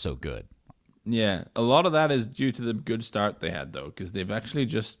far so good. Yeah, a lot of that is due to the good start they had, though, because they've actually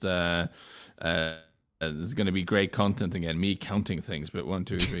just there's going to be great content again, me counting things, but 1,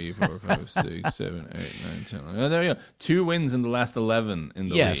 2, 3, 4, 5, 6, 7, 8, 9, 10. Oh, there you go. 2 wins in the last 11 in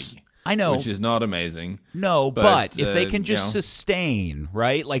the league. I know. Which is not amazing. No, but if they can just sustain,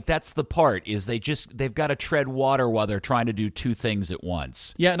 right? Like, that's the part, is they've got to tread water while they're trying to do 2 things at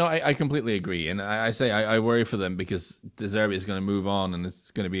once. Yeah, no, I completely agree. And I worry for them because De Zerbi is going to move on, and it's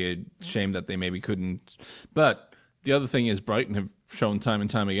going to be a shame that they maybe couldn't. But the other thing is Brighton have shown time and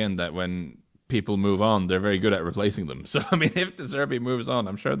time again that when people move on, they're very good at replacing them. So, I mean, if De Zerbi moves on,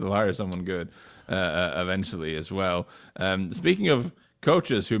 I'm sure they'll hire someone good eventually as well. Speaking of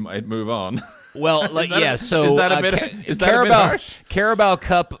coaches who might move on. Well, so is that a bit harsh? Carabao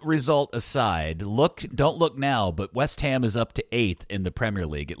Cup result aside, don't look now, but West Ham is up to 8th in the Premier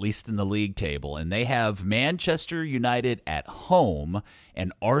League, at least in the league table, and they have Manchester United at home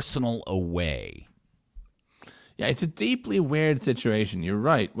and Arsenal away. Yeah, it's a deeply weird situation. You're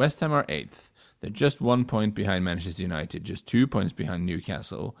right. West Ham are 8th. They're just 1 point behind Manchester United, just 2 points behind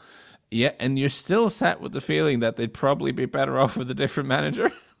Newcastle. Yeah, and you're still sat with the feeling that they'd probably be better off with a different manager,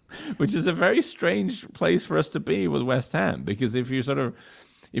 which is a very strange place for us to be with West Ham. Because if you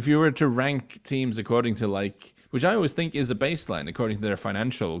were to rank teams according to which I always think is a baseline according to their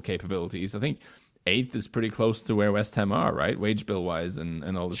financial capabilities, I think 8th is pretty close to where West Ham are, right? Wage bill wise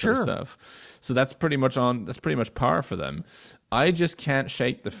and all this sort of stuff. So that's pretty much par for them. I just can't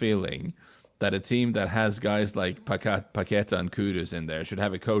shake the feeling that a team that has guys like Paqueta and Kudus in there should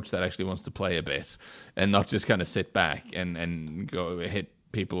have a coach that actually wants to play a bit and not just kind of sit back and go hit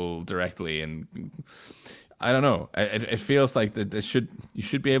people directly. And I don't know. It feels like that you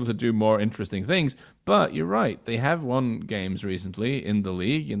should be able to do more interesting things. But you're right. They have won games recently in the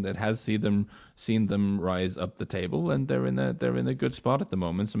league, and that has seen them rise up the table, and they're in a good spot at the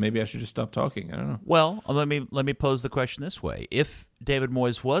moment. So maybe I should just stop talking. I don't know. Well, let me pose the question this way: if David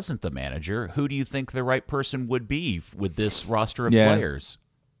Moyes wasn't the manager, who do you think the right person would be with this roster of players?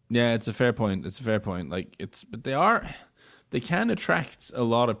 Yeah, it's a fair point. But they can attract a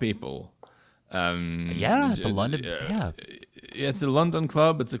lot of people. It's a London. It's a London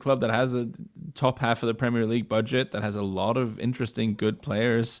club. It's a club that has a top half of the Premier League budget, that has a lot of interesting, good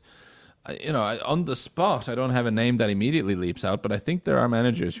players. On the spot, I don't have a name that immediately leaps out, but I think there are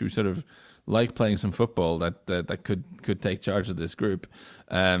managers who sort of like playing some football that could take charge of this group.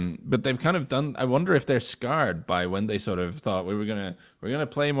 But they've kind of done. I wonder if they're scarred by when they sort of thought we're gonna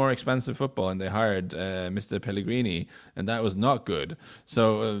play more expensive football, and they hired Mr. Pellegrini, and that was not good.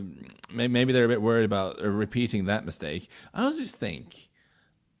 So maybe they're a bit worried about repeating that mistake.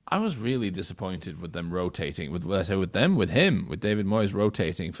 I was really disappointed with them rotating. With David Moyes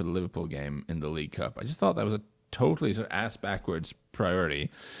rotating for the Liverpool game in the League Cup. I just thought that was a totally sort of ass backwards priority,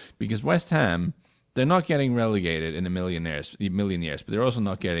 because West Ham, they're not getting relegated in a million years, but they're also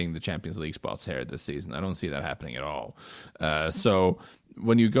not getting the Champions League spots here this season. I don't see that happening at all. So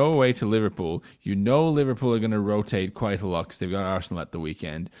when you go away to Liverpool, Liverpool are going to rotate quite a lot because they've got Arsenal at the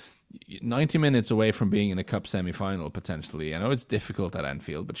weekend. 90 minutes away from being in a cup semi-final potentially. I know it's difficult at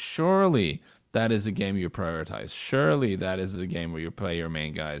Anfield, but surely that is a game you prioritize. Surely that is a game where you play your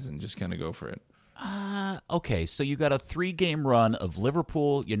main guys and just kind of go for it. Okay, so you got a 3-game run of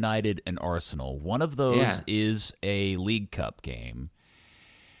Liverpool, United, and Arsenal. One of those is a League Cup game.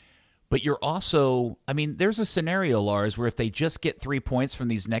 But you're also, there's a scenario, Lars, where if they just get 3 points from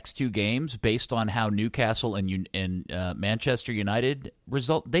these next 2 games, based on how Newcastle and Manchester United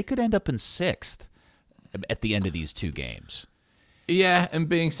result, they could end up in 6th at the end of these 2 games. Yeah, and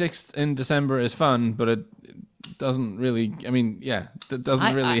being 6th in December is fun, but it doesn't really, that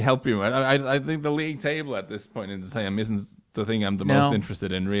doesn't really help you. I think the league table at this point in time isn't the thing I'm the most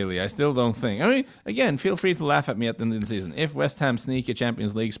interested in, really. I still don't think. Again, feel free to laugh at me at the end of the season. If West Ham sneak a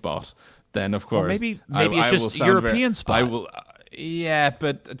Champions League spot, then of course, maybe it's just a European spot. I will,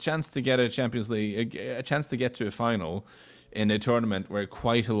 but a chance to get a Champions League, a chance to get to a final in a tournament where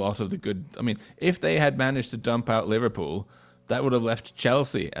quite a lot of the good. If they had managed to dump out Liverpool, that would have left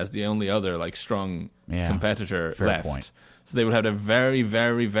Chelsea as the only other strong competitor left. Point. So they would have a very,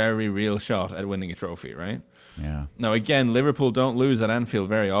 very, very real shot at winning a trophy, right? Yeah. Now, again, Liverpool don't lose at Anfield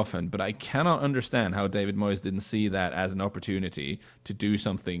very often, but I cannot understand how David Moyes didn't see that as an opportunity to do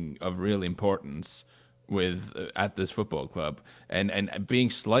something of real importance at this football club, and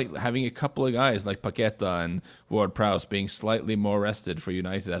having a couple of guys like Paqueta and Ward-Prowse being slightly more rested for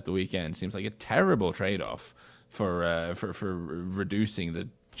United at the weekend seems like a terrible trade-off for reducing the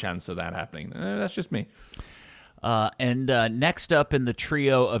chance of that happening. That's just me. And next up in the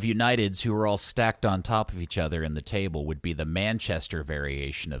trio of Uniteds who are all stacked on top of each other in the table would be the Manchester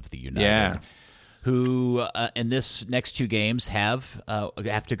variation of the United, who in this next 2 games have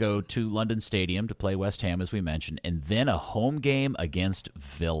to go to London Stadium to play West Ham, as we mentioned, and then a home game against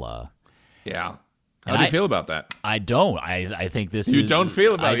Villa. Yeah. How do you feel about that? I don't. I think this You don't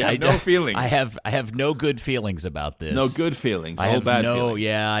feel about it? You have no feelings? I have no good feelings about this. No good feelings? All bad feelings?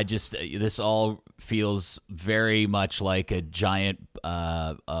 Yeah, this all feels very much like a giant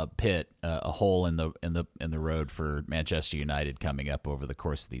pit, a hole in the road for Manchester United coming up over the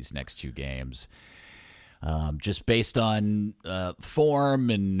course of these next 2 games. Just based on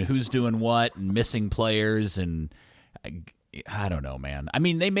form and who's doing what and missing players, and I don't know, man.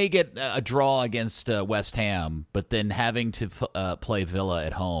 They may get a draw against West Ham, but then having to play Villa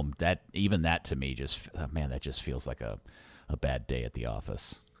at home, that to me that just feels like a bad day at the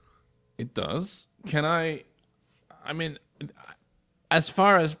office. It does. As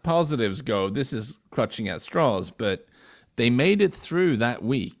far as positives go, this is clutching at straws, but they made it through that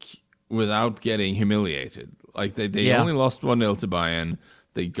week without getting humiliated. They only lost 1-0 to Bayern.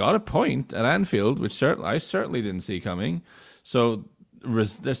 They got a point at Anfield, which I certainly didn't see coming. So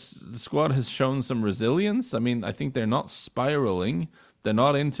the squad has shown some resilience. I think they're not spiraling. They're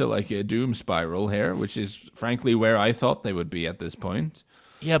not into a doom spiral here, which is frankly where I thought they would be at this point.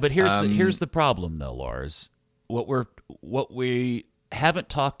 Yeah, but here's the problem, though, Lars. What we haven't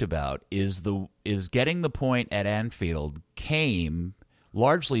talked about is getting the point at Anfield came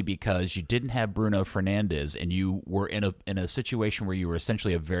largely because you didn't have Bruno Fernandes and you were in a situation where you were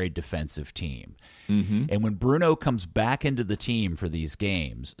essentially a very defensive team. Mm-hmm. And when Bruno comes back into the team for these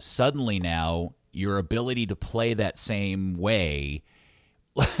games, suddenly now your ability to play that same way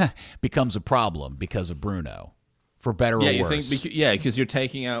becomes a problem because of Bruno, for better or worse. Because you're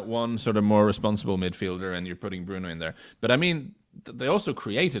taking out one sort of more responsible midfielder and you're putting Bruno in there. But I mean, they also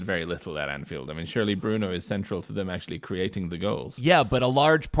created very little at Anfield. I mean, surely Bruno is central to them actually creating the goals. Yeah, but a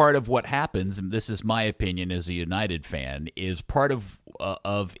large part of what happens, and this is my opinion as a United fan, is part of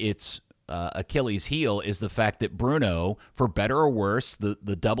its Achilles heel is the fact that Bruno, for better or worse, the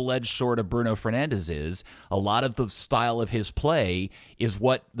double-edged sword of Bruno Fernandes is, a lot of the style of his play is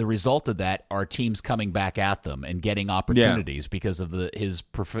what the result of that are teams coming back at them and getting opportunities because of his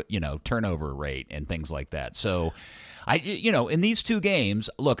turnover rate and things like that. So in these two games,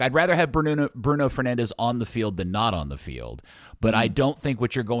 look, I'd rather have Bruno Fernandes on the field than not on the field. But I don't think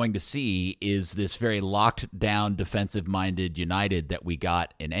what you're going to see is this very locked down, defensive-minded United that we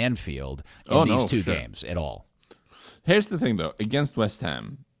got in Anfield in these two games at all. Here's the thing, though. Against West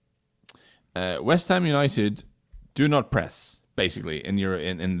Ham, West Ham United do not press. Basically, in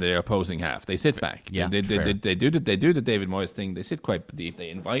the opposing half, they sit back. Yeah, they do the David Moyes thing. They sit quite deep. They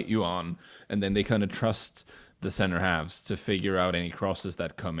invite you on, and then they kind of trust the center halves to figure out any crosses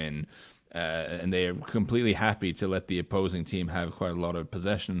that come in. And they are completely happy to let the opposing team have quite a lot of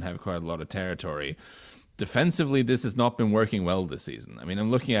possession, have quite a lot of territory. Defensively, this has not been working well this season. I mean, I'm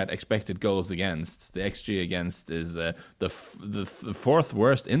looking at expected goals against. The XG against is the fourth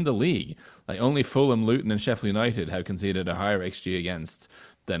worst in the league. Like only Fulham, Luton, and Sheffield United have conceded a higher XG against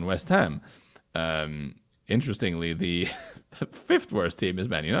than West Ham. Interestingly, the fifth worst team is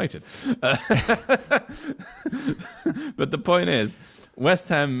Man United. But the point is, West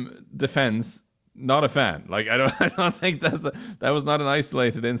Ham defense, not a fan. Like I don't think that was not an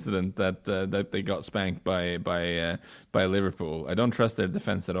isolated incident that they got spanked by Liverpool. I don't trust their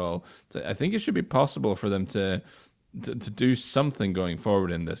defense at all. So I think it should be possible for them to do something going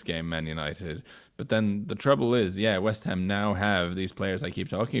forward in this game, Man United. But then the trouble is, West Ham now have these players I keep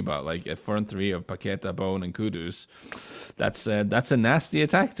talking about, like a front three of Paqueta, Bowen, and Kudus. That's a nasty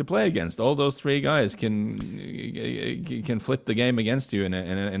attack to play against. All those three guys can flip the game against you in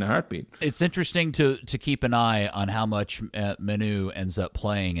a heartbeat. It's interesting to keep an eye on how much Manu ends up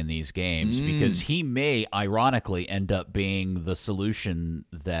playing in these games because he may ironically end up being the solution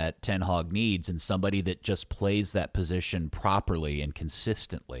that Ten Hag needs and somebody that just plays that position properly and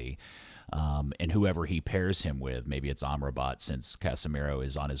consistently. And whoever he pairs him with, maybe it's Amrabat since Casemiro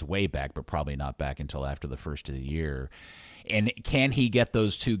is on his way back, but probably not back until after the first of the year. And can he get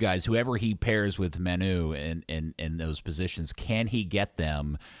those two guys, whoever he pairs with Manu in those positions, can he get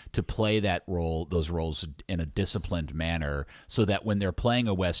them to play those roles in a disciplined manner so that when they're playing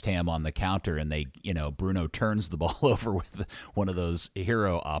a West Ham on the counter and Bruno turns the ball over with one of those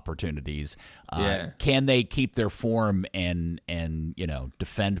hero opportunities, can they keep their form and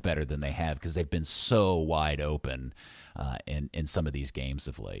defend better than they have because they've been so wide open in some of these games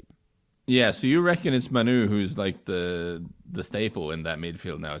of late? Yeah, so you reckon it's Manu who's like the staple in that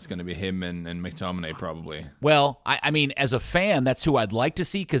midfield now? It's going to be him and McTominay probably. Well, I mean, as a fan, that's who I'd like to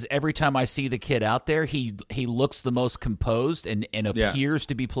see because every time I see the kid out there, he looks the most composed and appears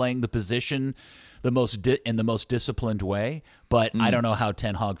to be playing the position in the most disciplined way. But I don't know how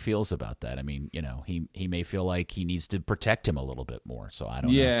Ten Hag feels about that. I mean, he may feel like he needs to protect him a little bit more. So I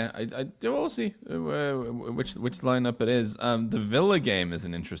don't know. Yeah, we'll see which lineup it is. The Villa game is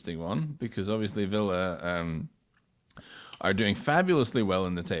an interesting one because obviously Villa are doing fabulously well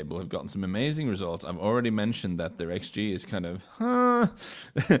in the table, have gotten some amazing results. I've already mentioned that their XG is kind of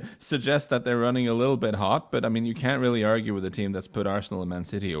suggests that they're running a little bit hot, but I mean, you can't really argue with a team that's put Arsenal and Man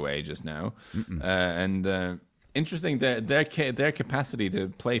City away just now. Interesting, their capacity to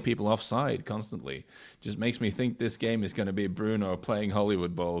play people offside constantly just makes me think this game is going to be Bruno playing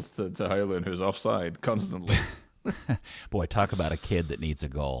Hollywood balls to Højlund, who's offside constantly. Boy, talk about a kid that needs a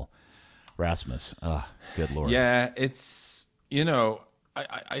goal. Rasmus, good Lord. Yeah, it's...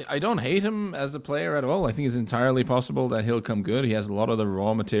 I don't hate him as a player at all. I think it's entirely possible that he'll come good. He has a lot of the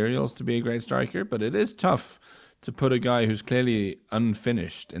raw materials to be a great striker, but it is tough to put a guy who's clearly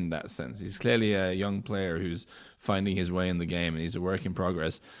unfinished in that sense. He's clearly a young player who's finding his way in the game, and he's a work in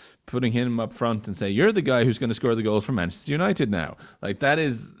progress. Putting him up front and say, you're the guy who's going to score the goals for Manchester United now. Like, that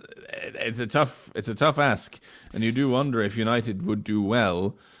is... It's a tough ask, and you do wonder if United would do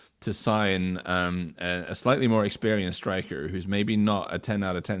well to sign a slightly more experienced striker who's maybe not a 10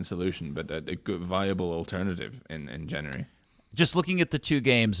 out of 10 solution, but a good, viable alternative in January. Just looking at the two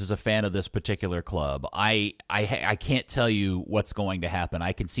games as a fan of this particular club, I can't tell you what's going to happen.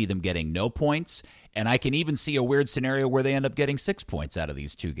 I can see them getting no points, and I can even see a weird scenario where they end up getting 6 points out of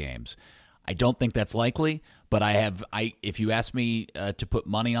these two games. I don't think that's likely, but if you ask me to put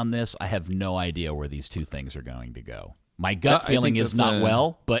money on this, I have no idea where these two things are going to go. My gut feeling is not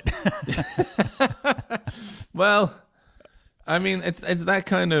well, but well, I mean, it's that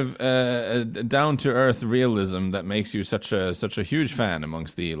kind of down to earth realism that makes you such a huge fan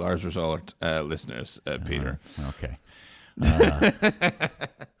amongst the Lars Resort listeners, Peter. Okay.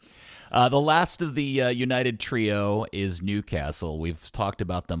 The last of the United trio is Newcastle. We've talked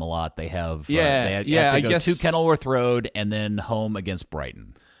about them a lot. They have they have to go to Kenilworth Road and then home against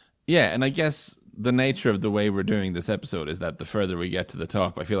Brighton. Yeah, and I guess the nature of the way we're doing this episode is that the further we get to the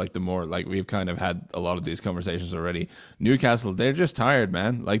top, I feel like the more, like, we've kind of had a lot of these conversations already. Newcastle, they're just tired,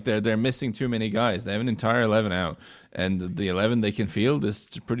 man. Like, they're missing too many guys. They have an entire 11 out, and the 11 they can field is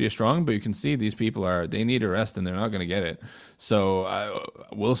pretty strong, but you can see these people they need a rest, and they're not going to get it. So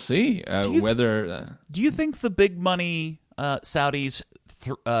we'll see whether... do you think the big money Saudis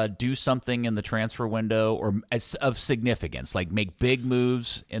do something in the transfer window or of significance, like make big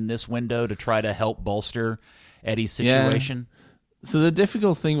moves in this window to try to help bolster Eddie's situation? Yeah. So the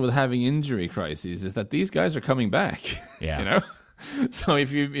difficult thing with having injury crises is that these guys are coming back. Yeah. You know? So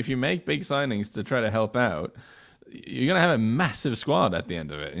if you make big signings to try to help out, you're going to have a massive squad at the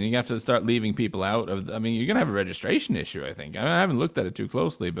end of it. And you have to start leaving people out of... I mean, you're going to have a registration issue, I think. I haven't looked at it too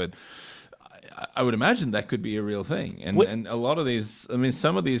cellly, but... I would imagine that could be a real thing. And a lot of these, I mean,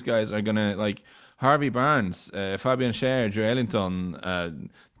 some of these guys are going to, like Harvey Barnes, Fabian Schär, Joe Ellington,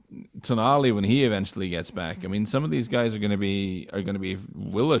 Tonali when he eventually gets back. I mean, some of these guys are going to be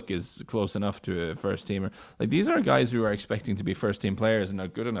Willock is close enough to a first teamer. Like, these are guys who are expecting to be first team players and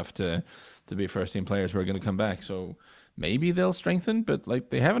not good enough to be first team players who are going to come back. So maybe they'll strengthen, but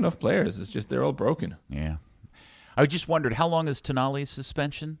like, they have enough players. It's just they're all broken. Yeah. I just wondered, how long is Tonali's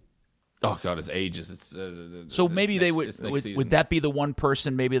suspension? Oh God, it's ages. It's so maybe they would that be the one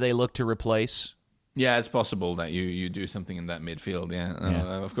person maybe they look to replace? Yeah, it's possible that you do something in that midfield. Yeah,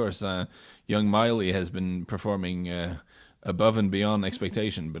 of course. Young Miley has been performing above and beyond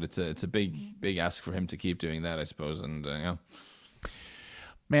expectation, but it's a big ask for him to keep doing that, I suppose. And yeah.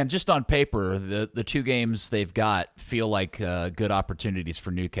 Man, just on paper, the two games they've got feel like good opportunities for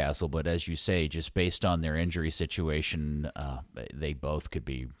Newcastle, but as you say, just based on their injury situation, they both could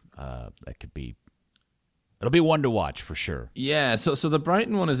be. It'll be one to watch for sure. Yeah, so the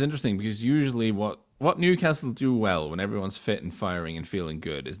Brighton one is interesting because usually what Newcastle do well when everyone's fit and firing and feeling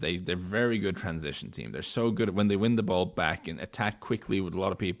good is they're very good transition team. They're so good at when they win the ball back and attack quickly with a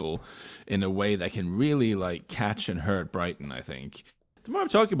lot of people in a way that can really like catch and hurt Brighton, I think. The more I'm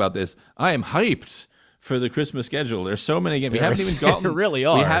talking about this, I am hyped for the Christmas schedule. There's so many games. We haven't even gotten... really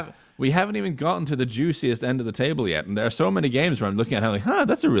are. We haven't even gotten to the juiciest end of the table yet, and there are so many games where I'm looking at how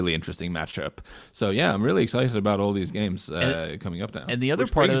that's a really interesting matchup. So yeah, I'm really excited about all these games coming up now. And the other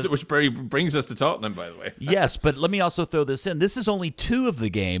which brings us to Tottenham, by the way. Yes, but let me also throw this in. This is only two of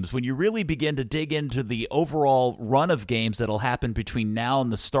the games. When you really begin to dig into the overall run of games that'll happen between now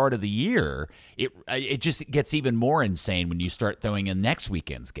and the start of the year, it just gets even more insane when you start throwing in next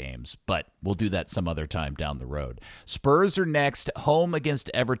weekend's games. But we'll do that some other time down the road. Spurs are next, home against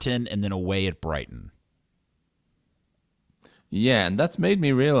Everton, and then away at Brighton. Yeah, and that's made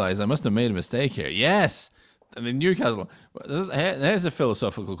me realize I must have made a mistake here. Yes! I mean, Newcastle. There's a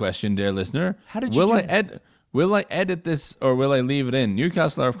philosophical question, dear listener. How did you Will I edit this or will I leave it in?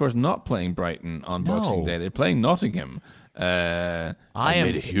 Newcastle are, of course, not playing Brighton on Boxing Day. They're playing Nottingham. I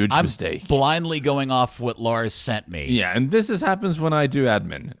made a huge mistake. Blindly going off what Lars sent me. Yeah, and this happens when I do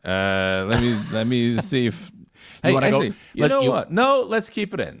admin. Let me see if... Hey, actually, you know what? No, let's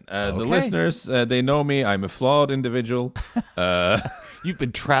keep it in. The listeners, they know me. I'm a flawed individual. You've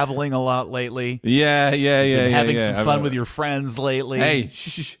been traveling a lot lately. Yeah. Having some fun with your friends lately. Hey,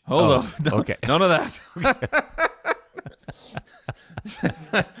 shh. Hold on. No, okay. None of that.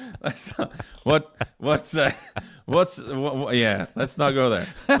 Yeah, let's not go there.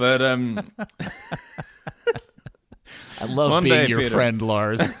 But I love being your friend,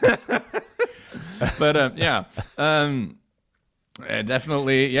 Lars. But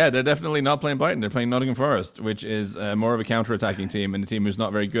definitely, they're definitely not playing Brighton. They're playing Nottingham Forest, which is more of a counter-attacking team and a team who's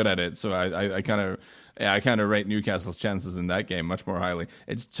not very good at it. So I kind of rate Newcastle's chances in that game much more highly.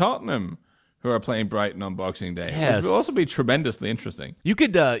 It's Tottenham who are playing Brighton on Boxing Day. Yes. Which will also be tremendously interesting. You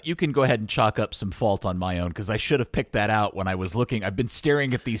can go ahead and chalk up some fault on my own, because I should have picked that out when I was looking. I've been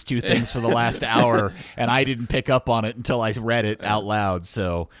staring at these two things for the last hour, and I didn't pick up on it until I read it out loud.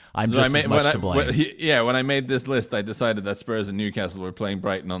 So I'm just as much to blame. When I made this list, I decided that Spurs and Newcastle were playing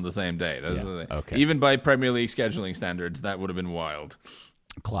Brighton on the same day. Okay. Even by Premier League scheduling standards, that would have been wild.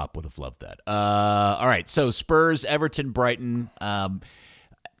 Klopp would have loved that. All right, so Spurs, Everton, Brighton.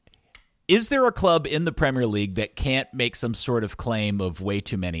 Is there a club in the Premier League that can't make some sort of claim of way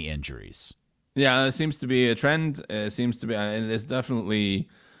too many injuries? Yeah, it seems to be a trend. It seems to be, and there's definitely.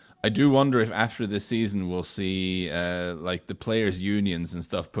 I do wonder if after this season we'll see like the players' unions and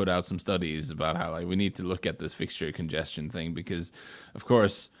stuff put out some studies about how like we need to look at this fixture congestion thing, because, of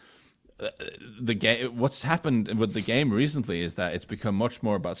course, the game. What's happened with the game recently is that it's become much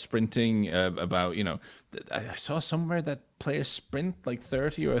more about sprinting. About I saw somewhere that players sprint like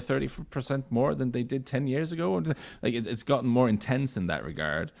 30 or 30% more than they did 10 years ago. Like it's gotten more intense in that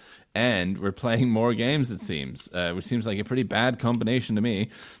regard, and we're playing more games. It seems, which seems like a pretty bad combination to me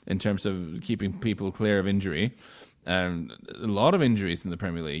in terms of keeping people clear of injury. A lot of injuries in the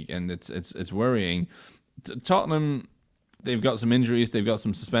Premier League, and it's worrying. Tottenham. They've got some injuries. They've got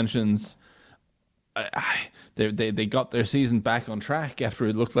some suspensions. They got their season back on track after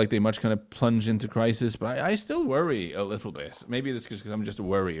it looked like they much kind of plunged into crisis. But I still worry a little bit. Maybe this is because I'm just a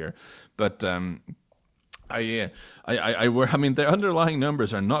worrier. But I mean, their underlying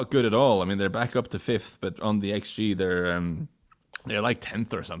numbers are not good at all. I mean, they're back up to 5th, but on the XG, they're like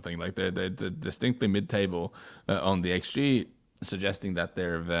 10th or something. Like they're distinctly mid-table on the XG, suggesting that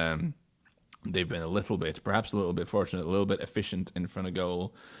they've been perhaps a little bit fortunate, a little bit efficient in front of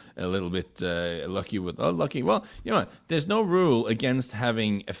goal, a little bit lucky. Well, you know what? There's no rule against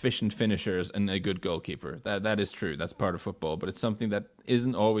having efficient finishers and a good goalkeeper. That is true. That's part of football, but it's something that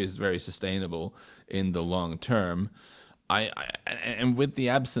isn't always very sustainable in the long term. And with the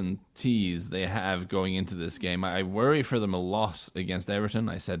absentees they have going into this game, I worry for them a lot against Everton.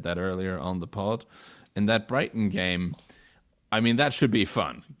 I said that earlier on the pod. In that Brighton game, I mean, that should be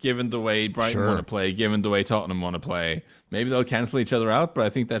fun, given the way Brighton want to play, given the way Tottenham want to play. Maybe they'll cancel each other out, but I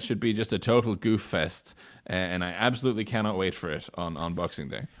think that should be just a total goof fest, and I absolutely cannot wait for it on Boxing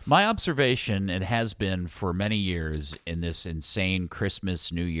Day. My observation, it has been for many years in this insane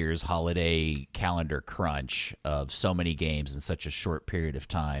Christmas, New Year's holiday calendar crunch of so many games in such a short period of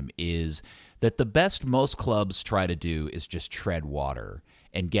time, is that the best most clubs try to do is just tread water.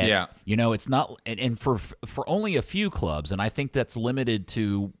 And get, it's not, and for only a few clubs, and I think that's limited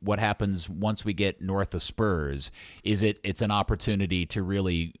to what happens once we get north of Spurs, it's an opportunity to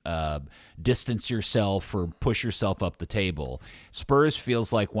really distance yourself or push yourself up the table. Spurs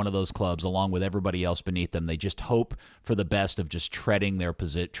feels like one of those clubs, along with everybody else beneath them. They just hope for the best of just treading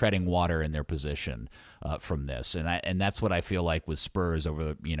water in their position from this, and that's what I feel like with Spurs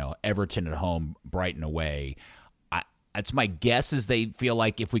over Everton at home, Brighton away. That's my guess, is they feel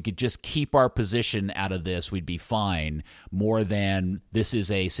like if we could just keep our position out of this, we'd be fine, more than this is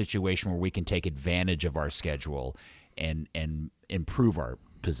a situation where we can take advantage of our schedule and improve our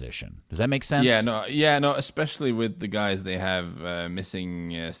position. Does that make sense? Yeah, no, especially with the guys they have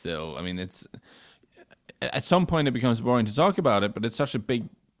missing still. I mean, it's at some point it becomes boring to talk about it, but it's such a big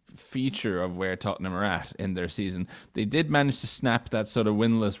feature of where Tottenham are at in their season. They did manage to snap that sort of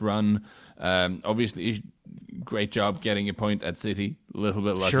winless run. Obviously, great job getting a point at City. A little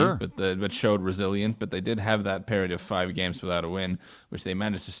bit lucky, but showed resilient. But they did have that period of 5 games without a win, which they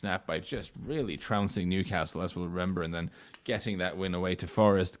managed to snap by just really trouncing Newcastle, as we'll remember, and then getting that win away to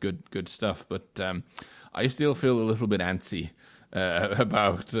Forest. Good stuff. But I still feel a little bit antsy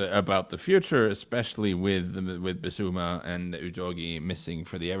about the future, especially with Bissouma and Udogie missing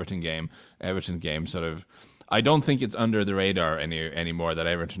for the Everton game. Sort of, I don't think it's under the radar anymore that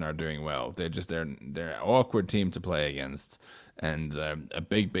Everton are doing well. They're an awkward team to play against, and a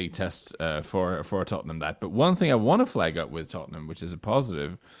big test for Tottenham. But one thing I want to flag up with Tottenham, which is a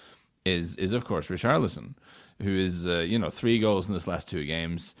positive, is of course Richarlison, who is 3 goals in his last 2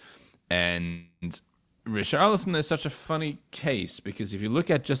 games, and Richarlison is such a funny case, because if you look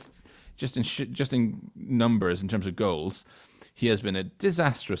at just in numbers in terms of goals, he has been a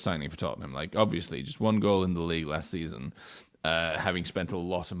disastrous signing for Tottenham. Like, obviously, just 1 goal in the league last season, having spent a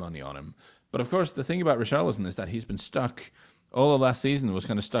lot of money on him. But of course, the thing about Richarlison is that he's been stuck all of last season. Was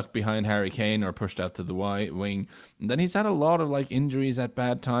kind of stuck behind Harry Kane or pushed out to the wing. And then he's had a lot of injuries at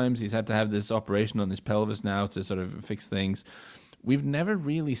bad times. He's had to have this operation on his pelvis now to sort of fix things. We've never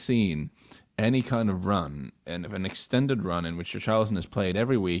really seen any kind of run, and an extended run in which Richarlison has played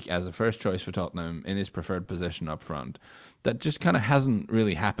every week as a first choice for Tottenham in his preferred position up front. That just kind of hasn't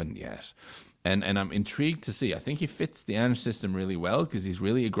really happened yet. And I'm intrigued to see. I think he fits the Ange system really well because he's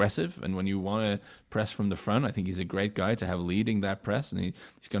really aggressive. And when you want to press from the front, I think he's a great guy to have leading that press. And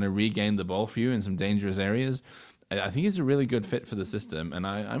he's going to regain the ball for you in some dangerous areas. I think he's a really good fit for the system. And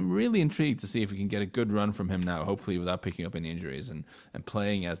I'm really intrigued to see if we can get a good run from him now, hopefully without picking up any injuries and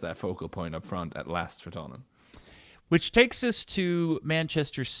playing as that focal point up front at last for Tottenham. Which takes us to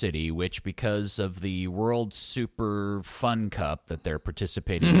Manchester City, which, because of the World Super Fun Cup that they're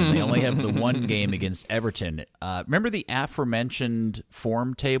participating in, they only have the one game against Everton. Remember the aforementioned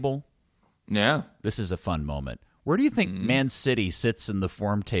form table? Yeah. This is a fun moment. Where do you think Man City sits in the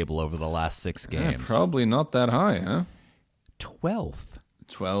form table over the last 6 games? Probably not that high, huh? 12th.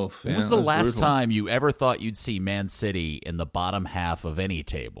 12th, When was the last time you ever thought you'd see Man City in the bottom half of any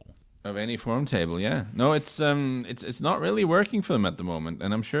table? Of any form table, yeah. No, it's not really working for them at the moment,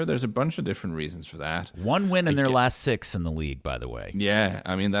 and I'm sure there's a bunch of different reasons for that. One win in their last 6 in the league, by the way. Yeah,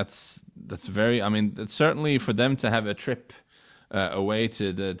 I mean that's very. I mean, it's certainly for them to have a trip away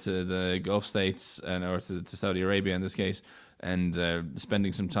to the Gulf states or to Saudi Arabia in this case, and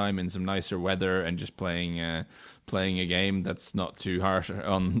spending some time in some nicer weather and just playing a game that's not too harsh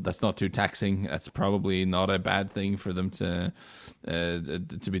that's not too taxing. That's probably not a bad thing for them to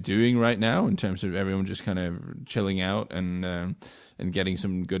be doing right now in terms of everyone just kind of chilling out and getting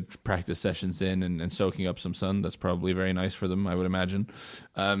some good practice sessions in and soaking up some sun. That's probably very nice for them, I would imagine.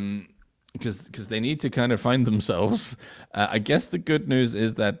 Because they need to kind of find themselves. I guess the good news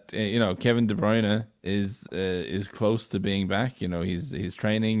is that Kevin De Bruyne is close to being back. He's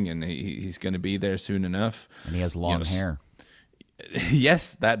training and he's going to be there soon enough. And he has long hair.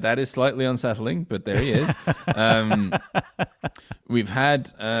 Yes, that is slightly unsettling, but there he is. We've had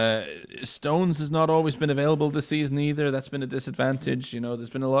Stones has not always been available this season either. That's been a disadvantage. There's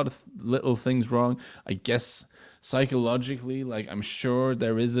been a lot of little things wrong. I guess psychologically, I'm sure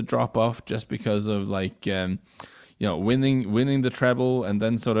there is a drop off just because of winning the treble and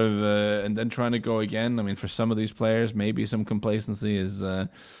then sort of and then trying to go again. I mean, for some of these players, maybe some complacency is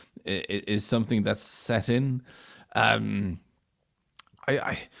something that's set in.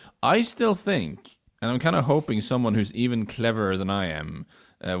 I still think, and I'm kind of hoping someone who's even cleverer than I am,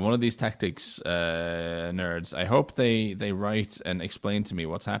 one of these tactics nerds, I hope they write and explain to me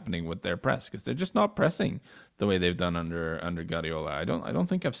what's happening with their press, because they're just not pressing the way they've done under Guardiola. I don't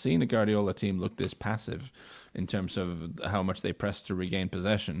think I've seen a Guardiola team look this passive in terms of how much they press to regain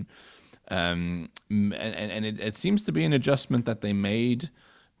possession. And it seems to be an adjustment that they made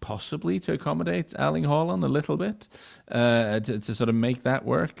possibly to accommodate Erling Haaland a little bit, to sort of make that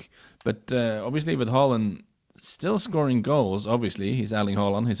work. But obviously with Haaland still scoring goals, obviously he's Erling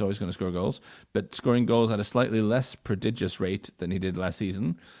Haaland, he's always going to score goals, but scoring goals at a slightly less prodigious rate than he did last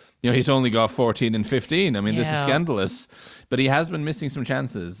season. He's only got 14 and 15. I mean, This is scandalous. But he has been missing some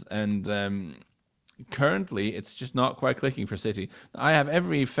chances, and currently it's just not quite clicking for City. I have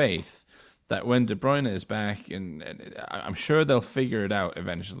every faith that when De Bruyne is back, and I'm sure they'll figure it out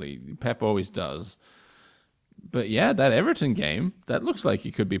eventually. Pep always does. But yeah, that Everton game, that looks like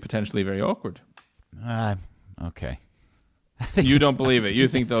it could be potentially very awkward. Okay. You don't believe it. You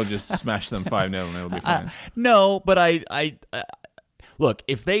think they'll just smash them 5-0 and it'll be fine. No, but I look,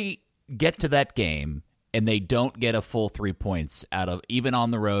 if they get to that game and they don't get a full 3 points out of, even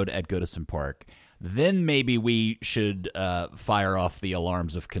on the road at Goodison Park, then maybe we should fire off the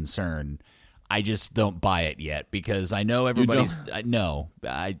alarms of concern. I just don't buy it yet, because I know everybody's.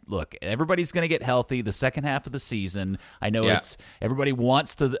 Look, everybody's going to get healthy the second half of the season. I know everybody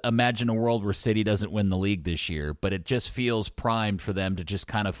wants to imagine a world where City doesn't win the league this year, but it just feels primed for them to just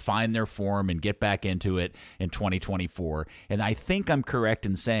kind of find their form and get back into it in 2024. And I think I'm correct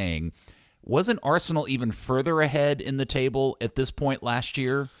in saying, wasn't Arsenal even further ahead in the table at this point last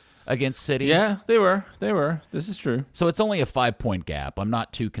year against City? Yeah, they were. This is true. So it's only a 5-point gap. I'm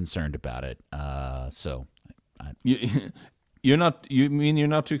not too concerned about it. You mean you're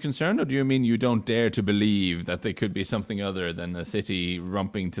not too concerned, or do you mean you don't dare to believe that they could be something other than a City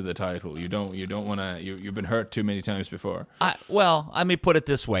romping to the title? You don't want to. You've been hurt too many times before. Let me put it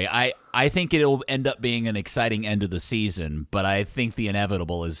this way. I think it'll end up being an exciting end of the season, but I think the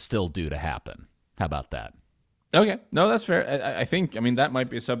inevitable is still due to happen. How about that? Okay. No, that's fair. I think, that might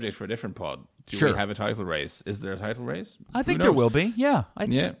be a subject for a different pod. Do we have a title race? Is there a title race? I think there will be. Yeah.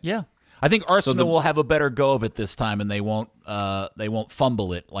 Yeah. I think Arsenal will have a better go of it this time, and they won't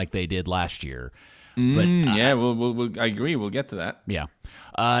fumble it like they did last year. But yeah, I agree. We'll get to that. yeah.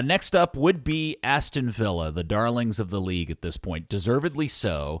 Next up would be Aston Villa, the darlings of the league at this point. Deservedly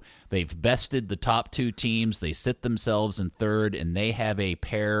so. They've bested the top two teams. They sit themselves in third, and they have a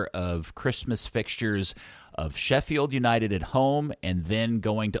pair of Christmas fixtures of Sheffield United at home and then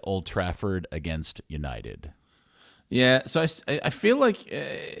going to Old Trafford against United. Yeah, so I feel like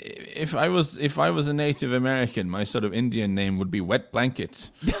if I was a Native American, my sort of Indian name would be Wet Blanket,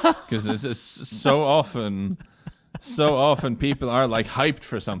 because it's just so often people are like hyped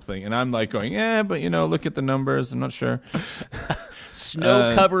for something, and I'm like going, yeah, but look at the numbers. I'm not sure.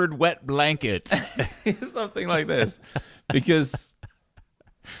 Snow-covered wet blanket, something like this,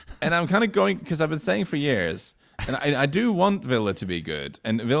 and I'm kind of going because I've been saying for years. And I do want Villa to be good,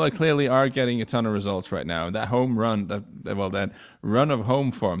 and Villa clearly are getting a ton of results right now. And that home run, that run of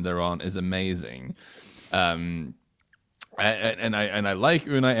home form they're on is amazing. And I like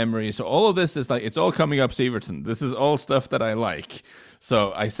Unai Emery. So all of this is like, it's all coming up Sievertson. This is all stuff that I like.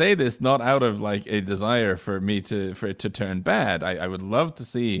 So I say this not out of like a desire for it to turn bad. I would love to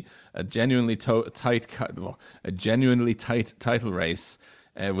see a genuinely tight title race.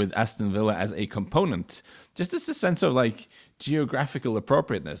 With Aston Villa as a component, just as a sense of like geographical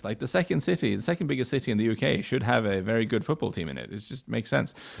appropriateness. Like the second biggest city in the UK should have a very good football team in it. It just makes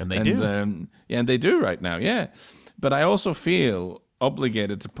sense. And they do. And they do right now, yeah. But I also feel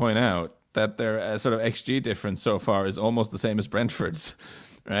obligated to point out that their sort of XG difference so far is almost the same as Brentford's.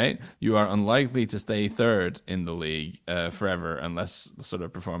 Right, you are unlikely to stay third in the league forever unless the sort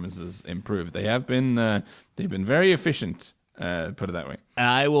of performances improve. They've been very efficient. Put it that way.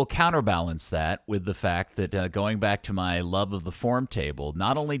 I will counterbalance that with the fact that going back to my love of the form table,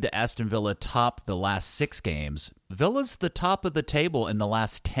 not only did Aston Villa top the last 6 games, Villa's the top of the table in the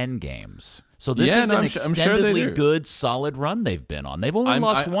last 10 games. So this is an extendedly good, solid run they've been on. They've only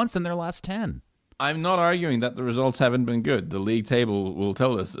lost once in their last 10. I'm not arguing that the results haven't been good. The league table will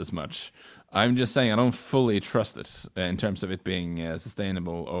tell us as much. I'm just saying I don't fully trust it in terms of it being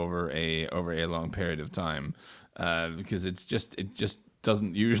sustainable over a long period of time. Because it just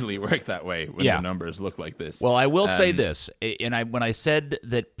doesn't usually work that way when the numbers look like this. Well, I will say this, and when I said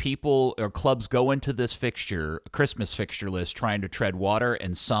that people or clubs go into this Christmas fixture list trying to tread water,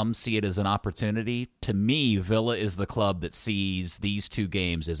 and some see it as an opportunity, to me, Villa is the club that sees these 2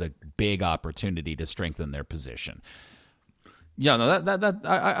 games as a big opportunity to strengthen their position. Yeah, no,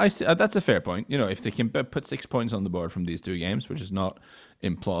 I see, that's a fair point. If they can put 6 points on the board from these 2 games, which is not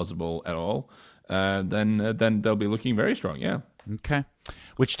implausible at all. Then they'll be looking very strong, yeah. Okay.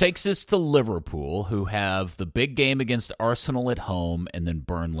 Which takes us to Liverpool, who have the big game against Arsenal at home and then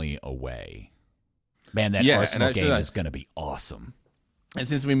Burnley away. Man, that Arsenal game is going to be awesome. And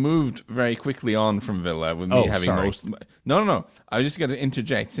since we moved very quickly on from Villa, with me having most... No. I just got to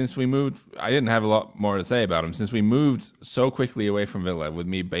interject. Since we moved... I didn't have a lot more to say about him. Since we moved so quickly away from Villa, with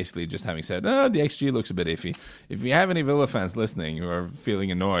me basically just having said, the XG looks a bit iffy. If you have any Villa fans listening who are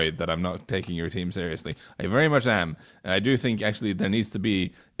feeling annoyed that I'm not taking your team seriously, I very much am. And I do think, actually, there needs to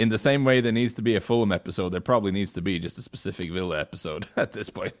be... In the same way there needs to be a Fulham episode, there probably needs to be just a specific Villa episode at this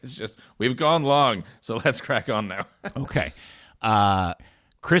point. It's just, we've gone long, so let's crack on now. Okay.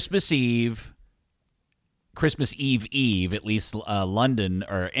 Christmas Eve, at least London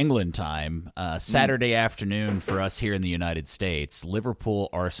or England time, Saturday afternoon for us here in the United States,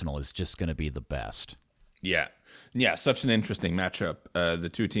 Liverpool-Arsenal is just going to be the best. Yeah, such an interesting matchup. The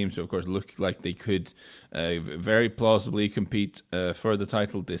 2 teams, of course, look like they could very plausibly compete for the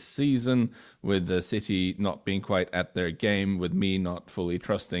title this season, with the City not being quite at their game, with me not fully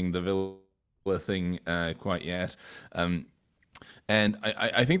trusting the Villa thing quite yet. And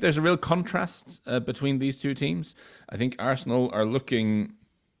I think there's a real contrast between these 2 teams. I think Arsenal are looking,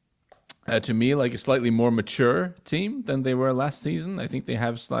 to me, like a slightly more mature team than they were last season. I think they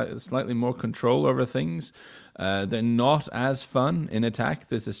have slightly more control over things. They're not as fun in attack,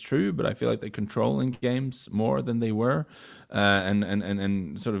 this is true, but I feel like they're controlling games more than they were,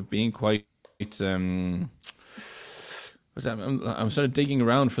 and sort of being quite... I'm sort of digging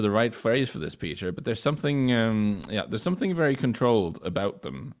around for the right phrase for this, Peter, but there's something, there's something very controlled about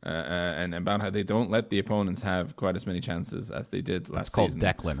them, and about how they don't let the opponents have quite as many chances as they did last season.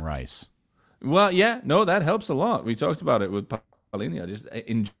 It's called Declan Rice. Well, yeah, no, that helps a lot. We talked about it with Paulinho. Just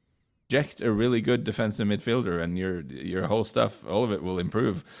inject a really good defensive midfielder, and your whole stuff, all of it will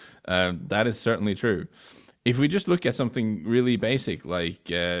improve. That is certainly true. if we just look at something really basic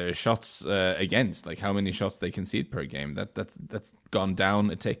like shots against, like how many shots they concede per game, that's gone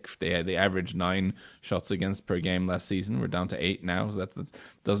down a tick. They averaged 9 shots against per game last season. We're down to 8 now. So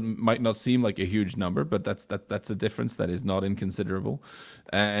that's might not seem like a huge number, but that's a difference that is not inconsiderable.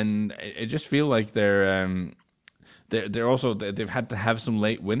 And it just feel like they're also, they've had to have some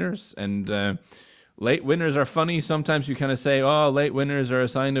late winners, and late winners are funny. Sometimes you kind of say, oh, late winners are a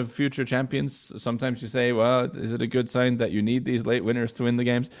sign of future champions. Sometimes you say, well, is it a good sign that you need these late winners to win the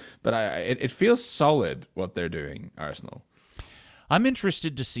games? But it feels solid what they're doing, Arsenal. I'm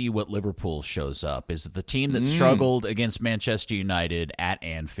interested to see what Liverpool shows up. Is it the team that struggled against Manchester United at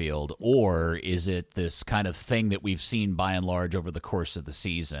Anfield, or is it this kind of thing that we've seen by and large over the course of the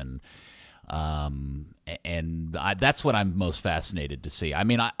season? That's what I'm most fascinated to see. I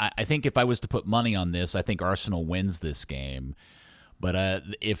mean, I think if I was to put money on this, I think Arsenal wins this game. But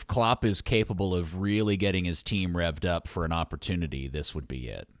if Klopp is capable of really getting his team revved up for an opportunity, this would be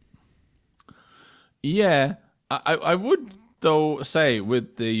it. Yeah, I would, though, say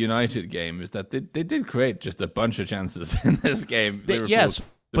with the United game is that they did create just a bunch of chances in this game. Yes,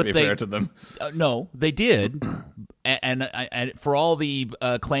 but be fair to them. No, they did. And for all the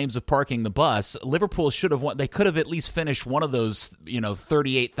claims of parking the bus, Liverpool should have won. They could have at least finished one of those,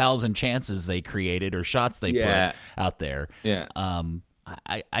 38,000 chances they created or shots they put out there. Yeah.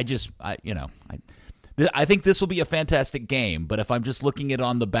 I think this will be a fantastic game. But if I'm just looking at it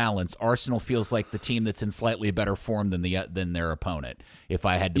on the balance, Arsenal feels like the team that's in slightly better form than their opponent. If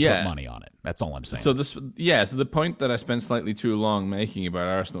I had to put money on it, that's all I'm saying. So the point that I spent slightly too long making about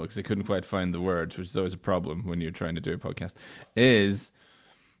Arsenal, because I couldn't quite find the words, which is always a problem when you're trying to do a podcast, is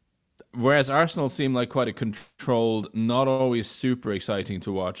whereas Arsenal seem like quite a controlled, not always super exciting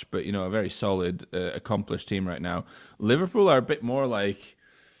to watch, but a very solid, accomplished team right now. Liverpool are a bit more like,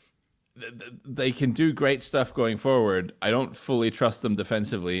 they can do great stuff going forward. I don't fully trust them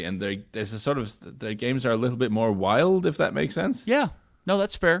defensively, and there's a sort of, their games are a little bit more wild, if that makes sense. Yeah, no,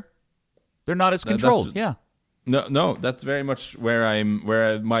 that's fair. They're not as controlled. No, that's very much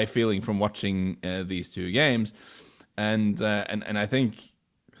where my feeling from watching these two games, and I think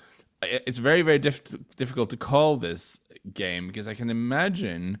it's very, very difficult to call this game, because I can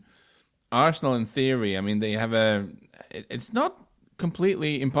imagine Arsenal in theory. I mean, they have it's not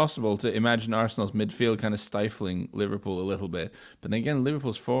completely impossible to imagine Arsenal's midfield kind of stifling Liverpool a little bit. But then again,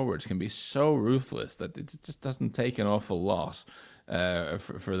 Liverpool's forwards can be so ruthless that it just doesn't take an awful lot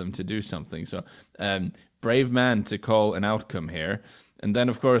for them to do something. So brave man to call an outcome here. And then,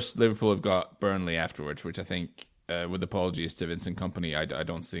 of course, Liverpool have got Burnley afterwards, which I think, with apologies to Vincent Kompany, I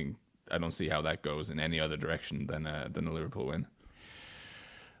don't see how that goes in any other direction than a Liverpool win.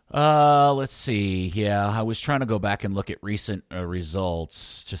 Let's see. Yeah, I was trying to go back and look at recent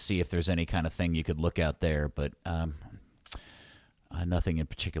results to see if there's any kind of thing you could look at there, but nothing in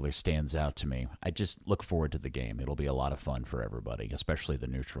particular stands out to me. I just look forward to the game. It'll be a lot of fun for everybody, especially the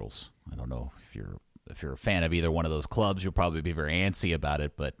neutrals. I don't know if you're a fan of either one of those clubs, you'll probably be very antsy about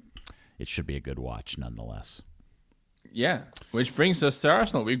it, but it should be a good watch nonetheless. Yeah, which brings us to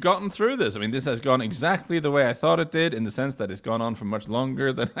Arsenal. We've gotten through this. I mean, this has gone exactly the way I thought it did, in the sense that it's gone on for much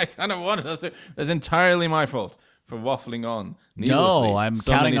longer than I kind of wanted us to. It's entirely my fault for waffling on. No, I'm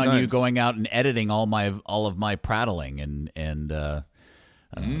counting on you going out and editing all of my prattling and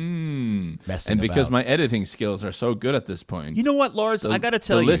messing and because about. my editing skills are so good at this point. You know what, Lars? I got to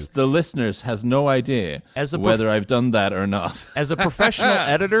tell you. The listeners has no idea whether I've done that or not. As a professional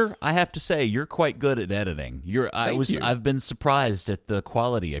editor, I have to say you're quite good at editing. I've been surprised at the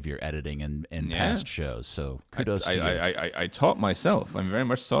quality of your editing in past shows. So kudos to you. I taught myself. I'm very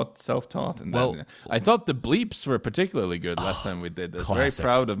much self-taught. And I thought the bleeps were particularly good last time we did this. Classic. Very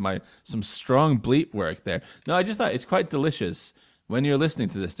proud of some strong bleep work there. No, I just thought it's quite delicious. When you're listening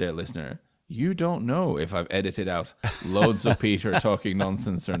to this, dear listener, you don't know if I've edited out loads of Peter talking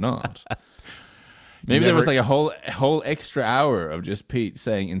nonsense or not. Maybe there was like a whole extra hour of just Pete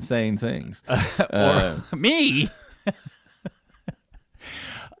saying insane things. Or me?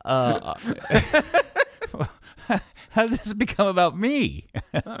 How did this become about me?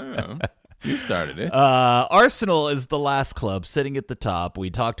 I don't know. You started it. Arsenal is the last club sitting at the top.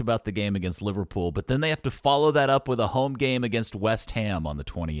 We talked about the game against Liverpool, but then they have to follow that up with a home game against West Ham on the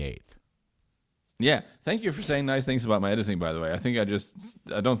 28th. Yeah, thank you for saying nice things about my editing, by the way. I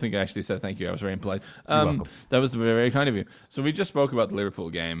don't think I actually said thank you. I was very impolite. You're welcome. That was very, very kind of you. So we just spoke about the Liverpool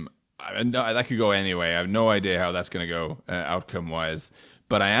game. That could go anyway. I have no idea how that's going to go outcome-wise.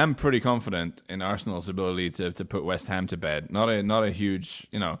 But I am pretty confident in Arsenal's ability to put West Ham to bed. Not a huge,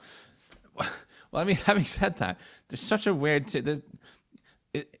 Well, I mean, having said that, there's such a weird...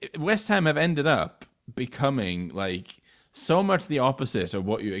 West Ham have ended up becoming like so much the opposite of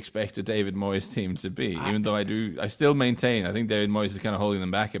what you expect a David Moyes team to be. Even though I still maintain I think David Moyes is kind of holding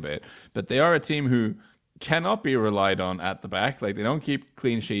them back a bit, but they are a team who cannot be relied on at the back. Like, they don't keep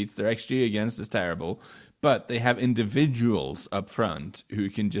clean sheets. Their XG against is terrible, but they have individuals up front who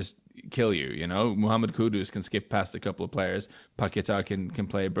can just kill you. You know, Mohamed Kudus can skip past a couple of players. Paqueta can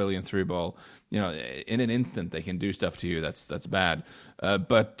play a brilliant through ball. You know, in an instant they can do stuff to you that's bad.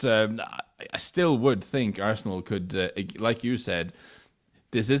 But I still would think Arsenal could, like you said,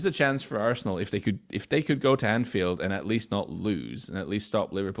 this is a chance for Arsenal if they could go to Anfield and at least not lose and at least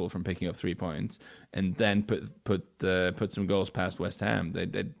stop Liverpool from picking up 3 points and then put some goals past West Ham.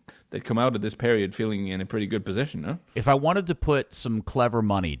 They'd come out of this period feeling in a pretty good position, no? If I wanted to put some clever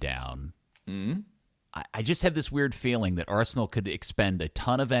money down, I just have this weird feeling that Arsenal could expend a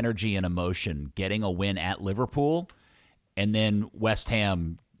ton of energy and emotion getting a win at Liverpool, and then West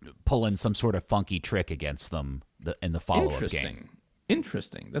Ham pulling some sort of funky trick against them in the follow-up game.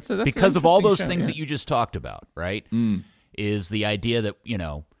 Interesting. That's because of all those things that you just talked about, right? Is the idea that, you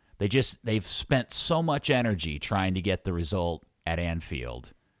know, they've spent so much energy trying to get the result at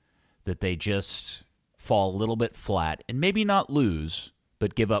Anfield that they just fall a little bit flat and maybe not lose,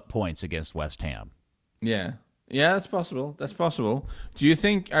 but give up points against West Ham. Yeah. Yeah, that's possible. That's possible. Do you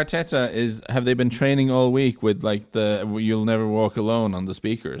think Arteta have they been training all week with like the "You'll never walk alone" on the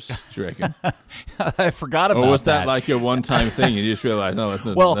speakers? Do you reckon? I forgot about that. Or was that like a one-time thing and you just realized, no, let's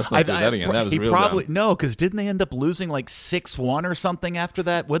not do that again? That was real probably dumb. No, because didn't they end up losing like 6-1 or something after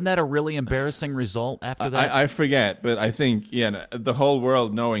that? Wasn't that a really embarrassing result after that? I forget, but I think the whole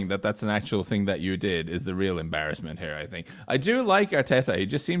world knowing that that's an actual thing that you did is the real embarrassment here. I think I do like Arteta. He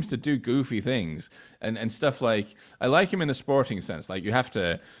just seems to do goofy things and stuff like. I like him in a sporting sense. Like, you have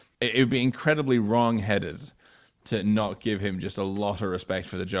to, it would be incredibly wrong-headed to not give him just a lot of respect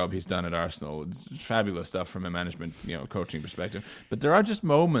for the job he's done at Arsenal. It's fabulous stuff from a management, coaching perspective. But there are just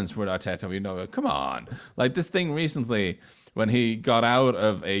moments where Arteta, come on. Like this thing recently when he got out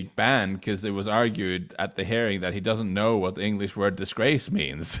of a ban because it was argued at the hearing that he doesn't know what the English word disgrace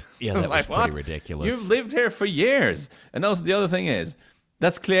means. Yeah, that was pretty ridiculous. You've lived here for years. And also the other thing is,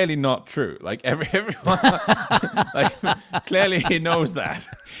 that's clearly not true. Like everyone, like clearly he knows that.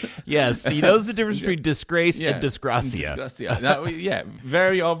 Yes, he knows the difference between disgrace and disgracia. Yeah,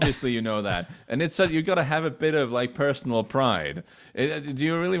 very obviously you know that, and it's you've got to have a bit of like personal pride. Do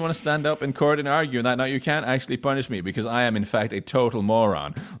you really want to stand up in court and argue that? No, you can't actually punish me because I am in fact a total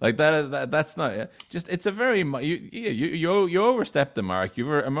moron. Like that's not just. It's a very you overstepped the mark. You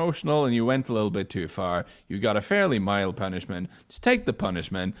were emotional and you went a little bit too far. You got a fairly mild punishment. Just take the punishment.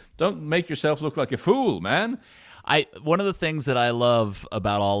 Don't make yourself look like a fool, man. One of the things that I love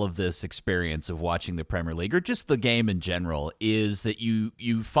about all of this experience of watching the Premier League, or just the game in general, is that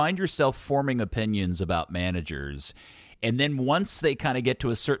you find yourself forming opinions about managers. And then once they kind of get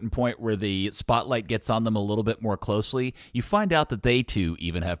to a certain point where the spotlight gets on them a little bit more closely, you find out that they too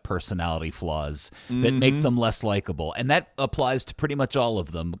even have personality flaws that make them less likable. And that applies to pretty much all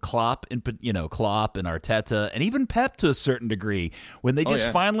of them. Klopp and Arteta and even Pep to a certain degree. When they just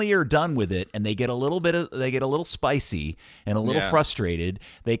finally are done with it and they get a little spicy and a little frustrated,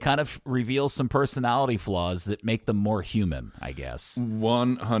 they kind of reveal some personality flaws that make them more human, I guess.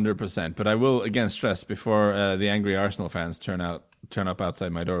 100%. But I will again stress before the angry Arsenal fans turn up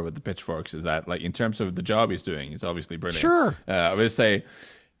outside my door with the pitchforks is that, like, in terms of the job he's doing, it's obviously brilliant. Sure. I would say,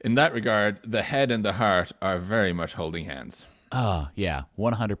 in that regard, the head and the heart are very much holding hands. Oh, yeah,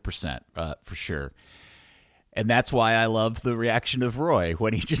 100%, for sure. And that's why I love the reaction of Roy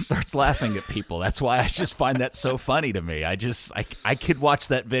when he just starts laughing at people. That's why I just find that so funny to me. I could watch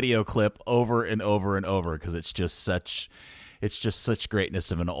that video clip over and over and over because it's just such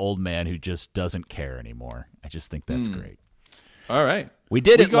greatness of an old man who just doesn't care anymore. I just think that's great. All right. We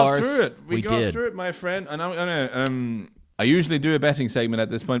did it, Lars. We got through it, my friend. And I'm going to... I usually do a betting segment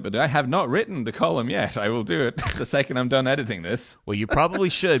at this point, but I have not written the column yet. I will do it the second I'm done editing this. Well, you probably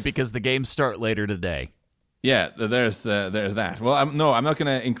should because the games start later today. Yeah, there's that. Well, I'm not going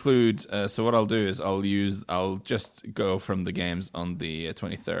to include. So what I'll do is I'll just go from the games on the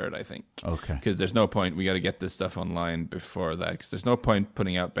 23rd, I think. Okay. Because there's no point. We got to get this stuff online before that. Because there's no point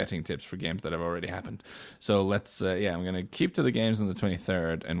putting out betting tips for games that have already happened. So let's. I'm going to keep to the games on the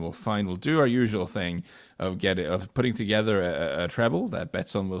 23rd, and we'll do our usual thing of putting together a treble that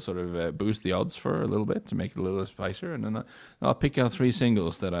Betson will sort of boost the odds for a little bit to make it a little spicier, and then I'll pick out 3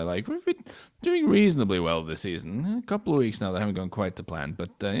 singles that I like. We've been doing reasonably well this season. A couple of weeks now that haven't gone quite to plan,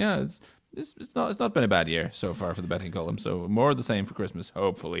 but it's not been a bad year so far for the betting column. So more of the same for Christmas,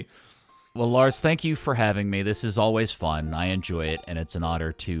 hopefully. Well, Lars, thank you for having me. This is always fun. I enjoy it, and it's an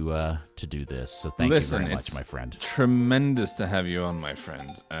honor to do this. So thank you very much, my friend. Tremendous to have you on, my friend.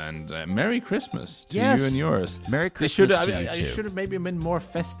 And Merry Christmas to you and yours. Merry Christmas to you, too. I should have maybe been more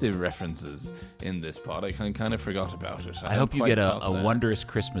festive references in this pod. I kind of forgot about it. I hope you get a wondrous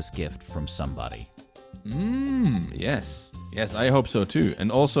Christmas gift from somebody. Yes. Yes, I hope so, too.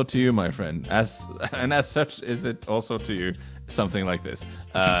 And also to you, my friend. As such, is it also to you. Something like this.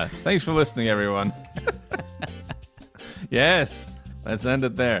 Thanks for listening, everyone. Yes, let's end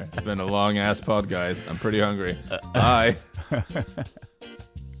it there. It's been a long-ass pod, guys. I'm pretty hungry. Bye.